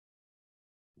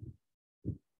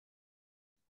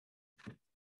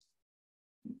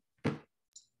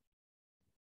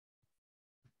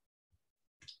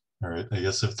 All right, I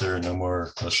guess if there are no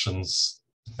more questions,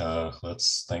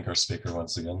 let's thank our speaker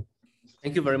once again.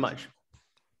 Thank you very much.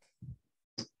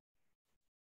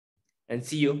 And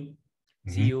see you.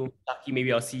 See you. Lucky,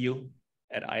 maybe I'll see you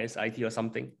at ISIT or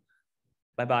something.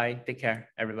 Bye-bye. Take care,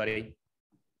 everybody.